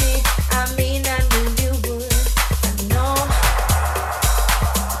love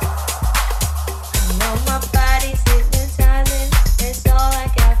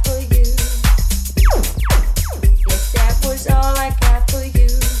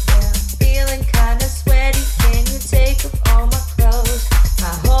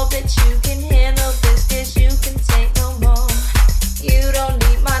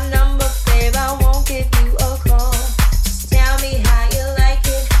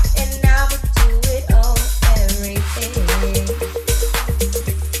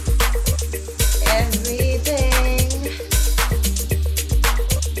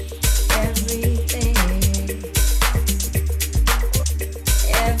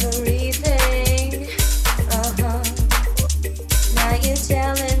you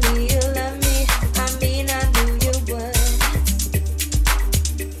telling me you love me? I mean, I knew you would.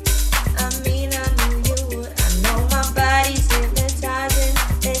 I mean, I knew you would. I know my body's hypnotizing.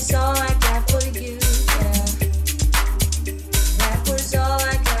 It's all I got for you, yeah. That was all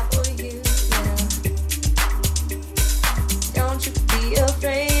I got for you, yeah. Don't you be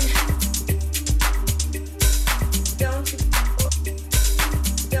afraid. Don't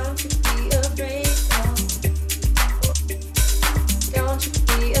you be afraid, no. Don't you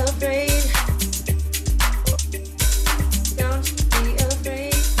be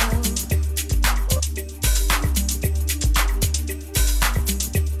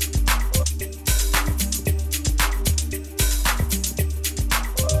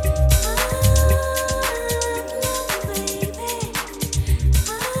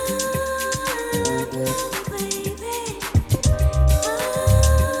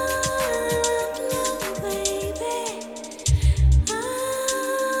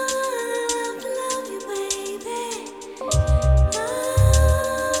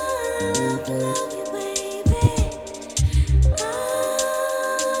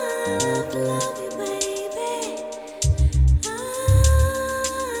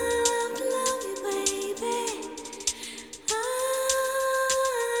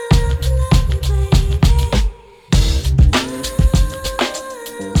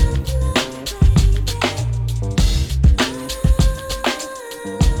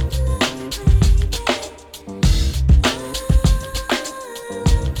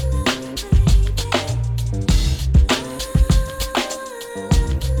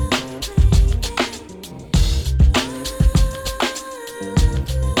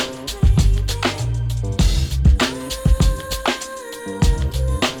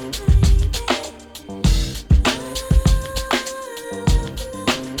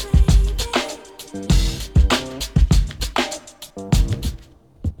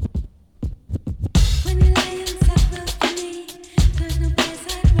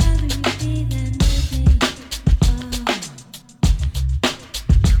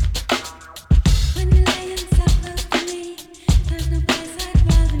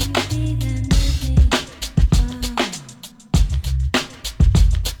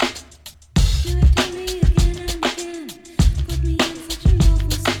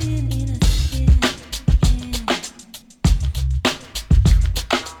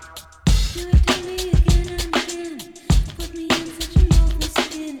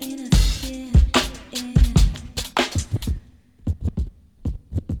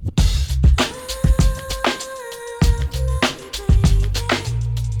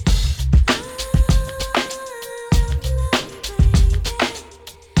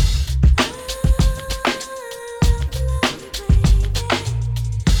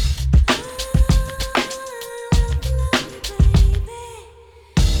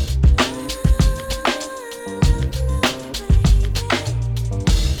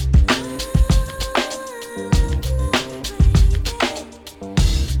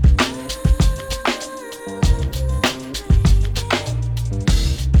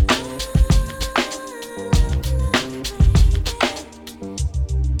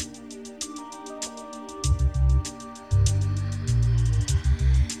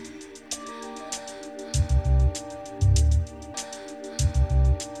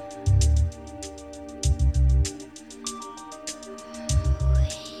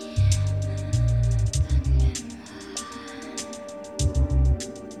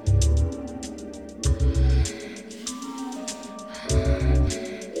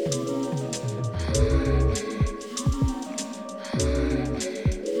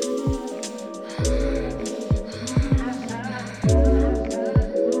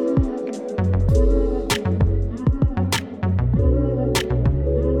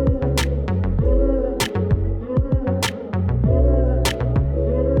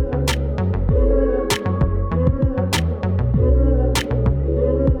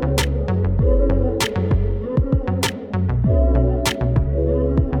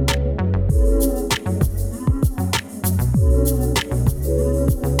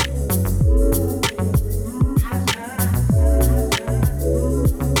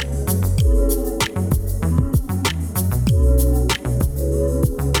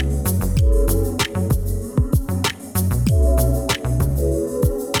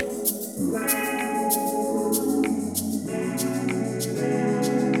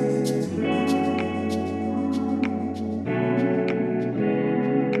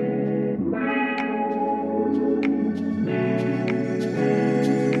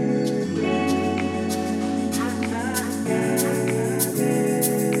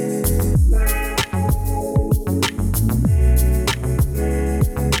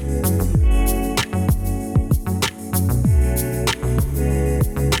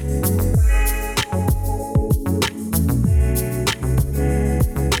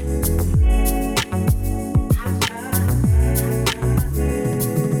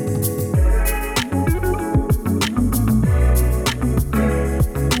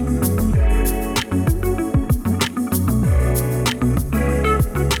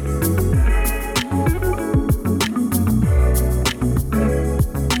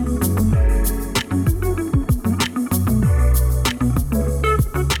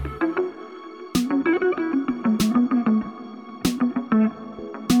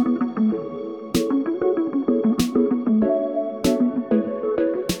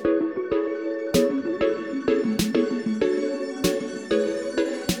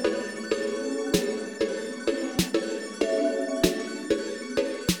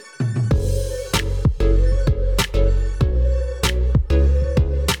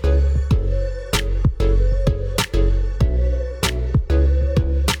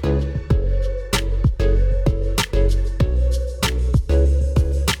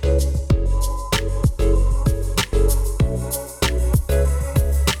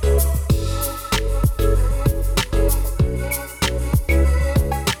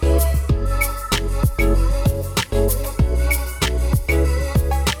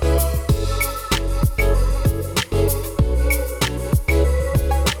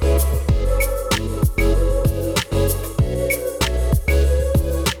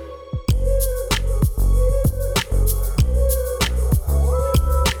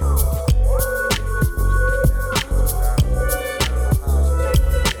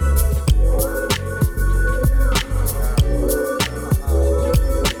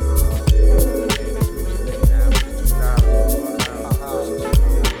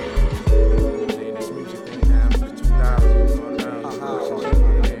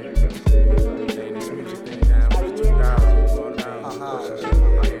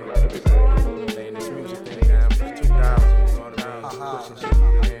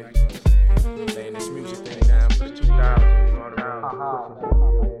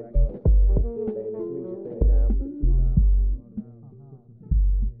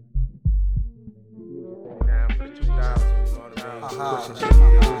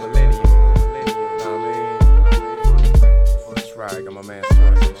my man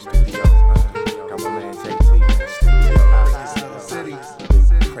Floyd in the studio. Got my man JT in the studio.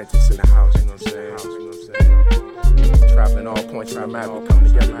 Apprentice in the house, you know what I'm saying? Trapping all points from the map, we come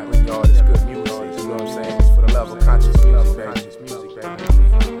together to bring y'all this good music, you know what I'm saying? It's for the love of conscious music, baby.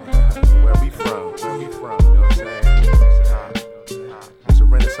 Where we from, you know what I'm saying? It's a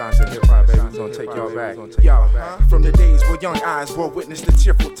renaissance in hip-hop, baby. We're gonna take y'all back. Yo, from the days where young eyes bore witness to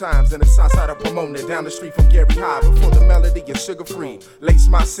cheerful times in the south side of Pomona, down the street from Gary High, before the melody is sugar-free. Lace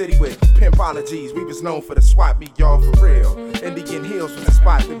my city with pimpologies. We was known for the swap meet, y'all, for real. Indian Hills was the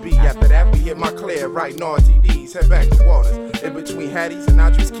spot to be. After that, we hit my clear, writing RTDs, head back to Waters. In between Hatties and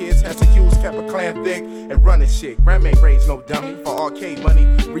Audrey's kids, had Hughes, kept a clan thick and running shit. Grandma ain't raised no dummy for arcade money.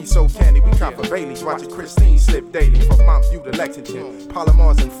 Resold candy, we cop for Bailey's, watching Christine slip daily. From Mount View to Lexington,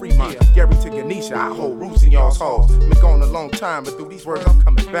 Palomar's and Fremont, Gary to Ganesha. I hold roots in y'all's halls. Been gone a long time, but through these words I'm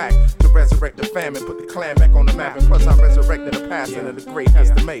coming back to resurrect the famine, put the clan back on the map. And plus I'm resurrecting the past and the great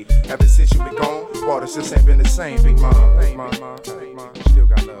estimate. Ever since you been gone, Waters just ain't been the same, Big Mama. Still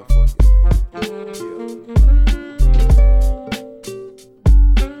got love for you.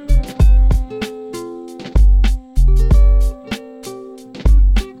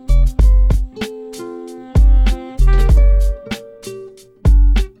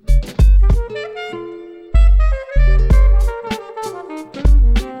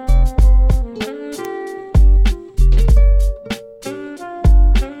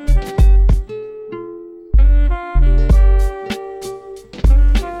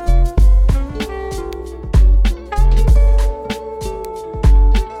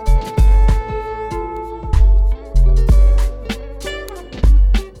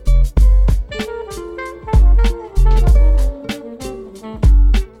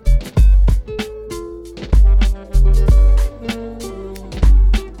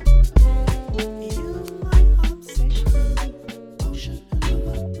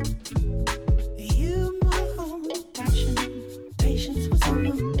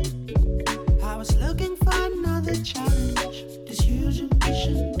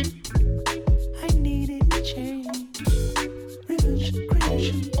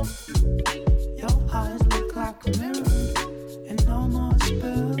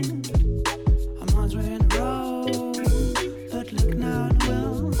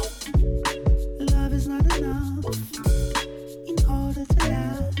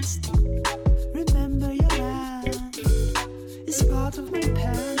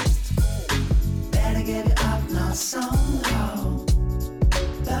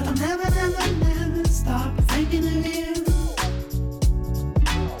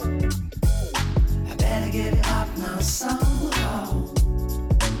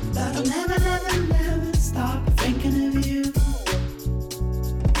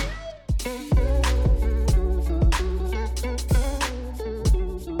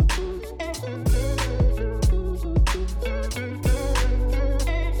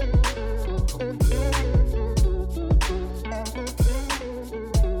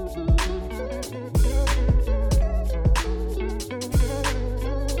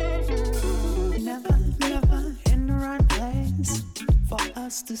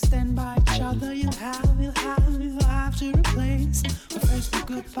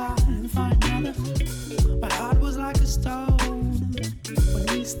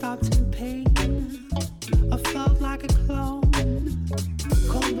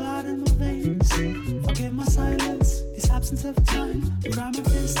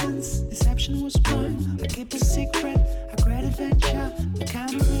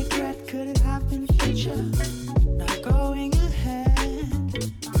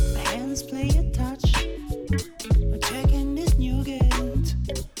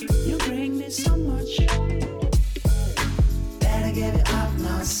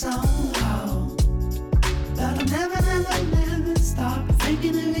 Song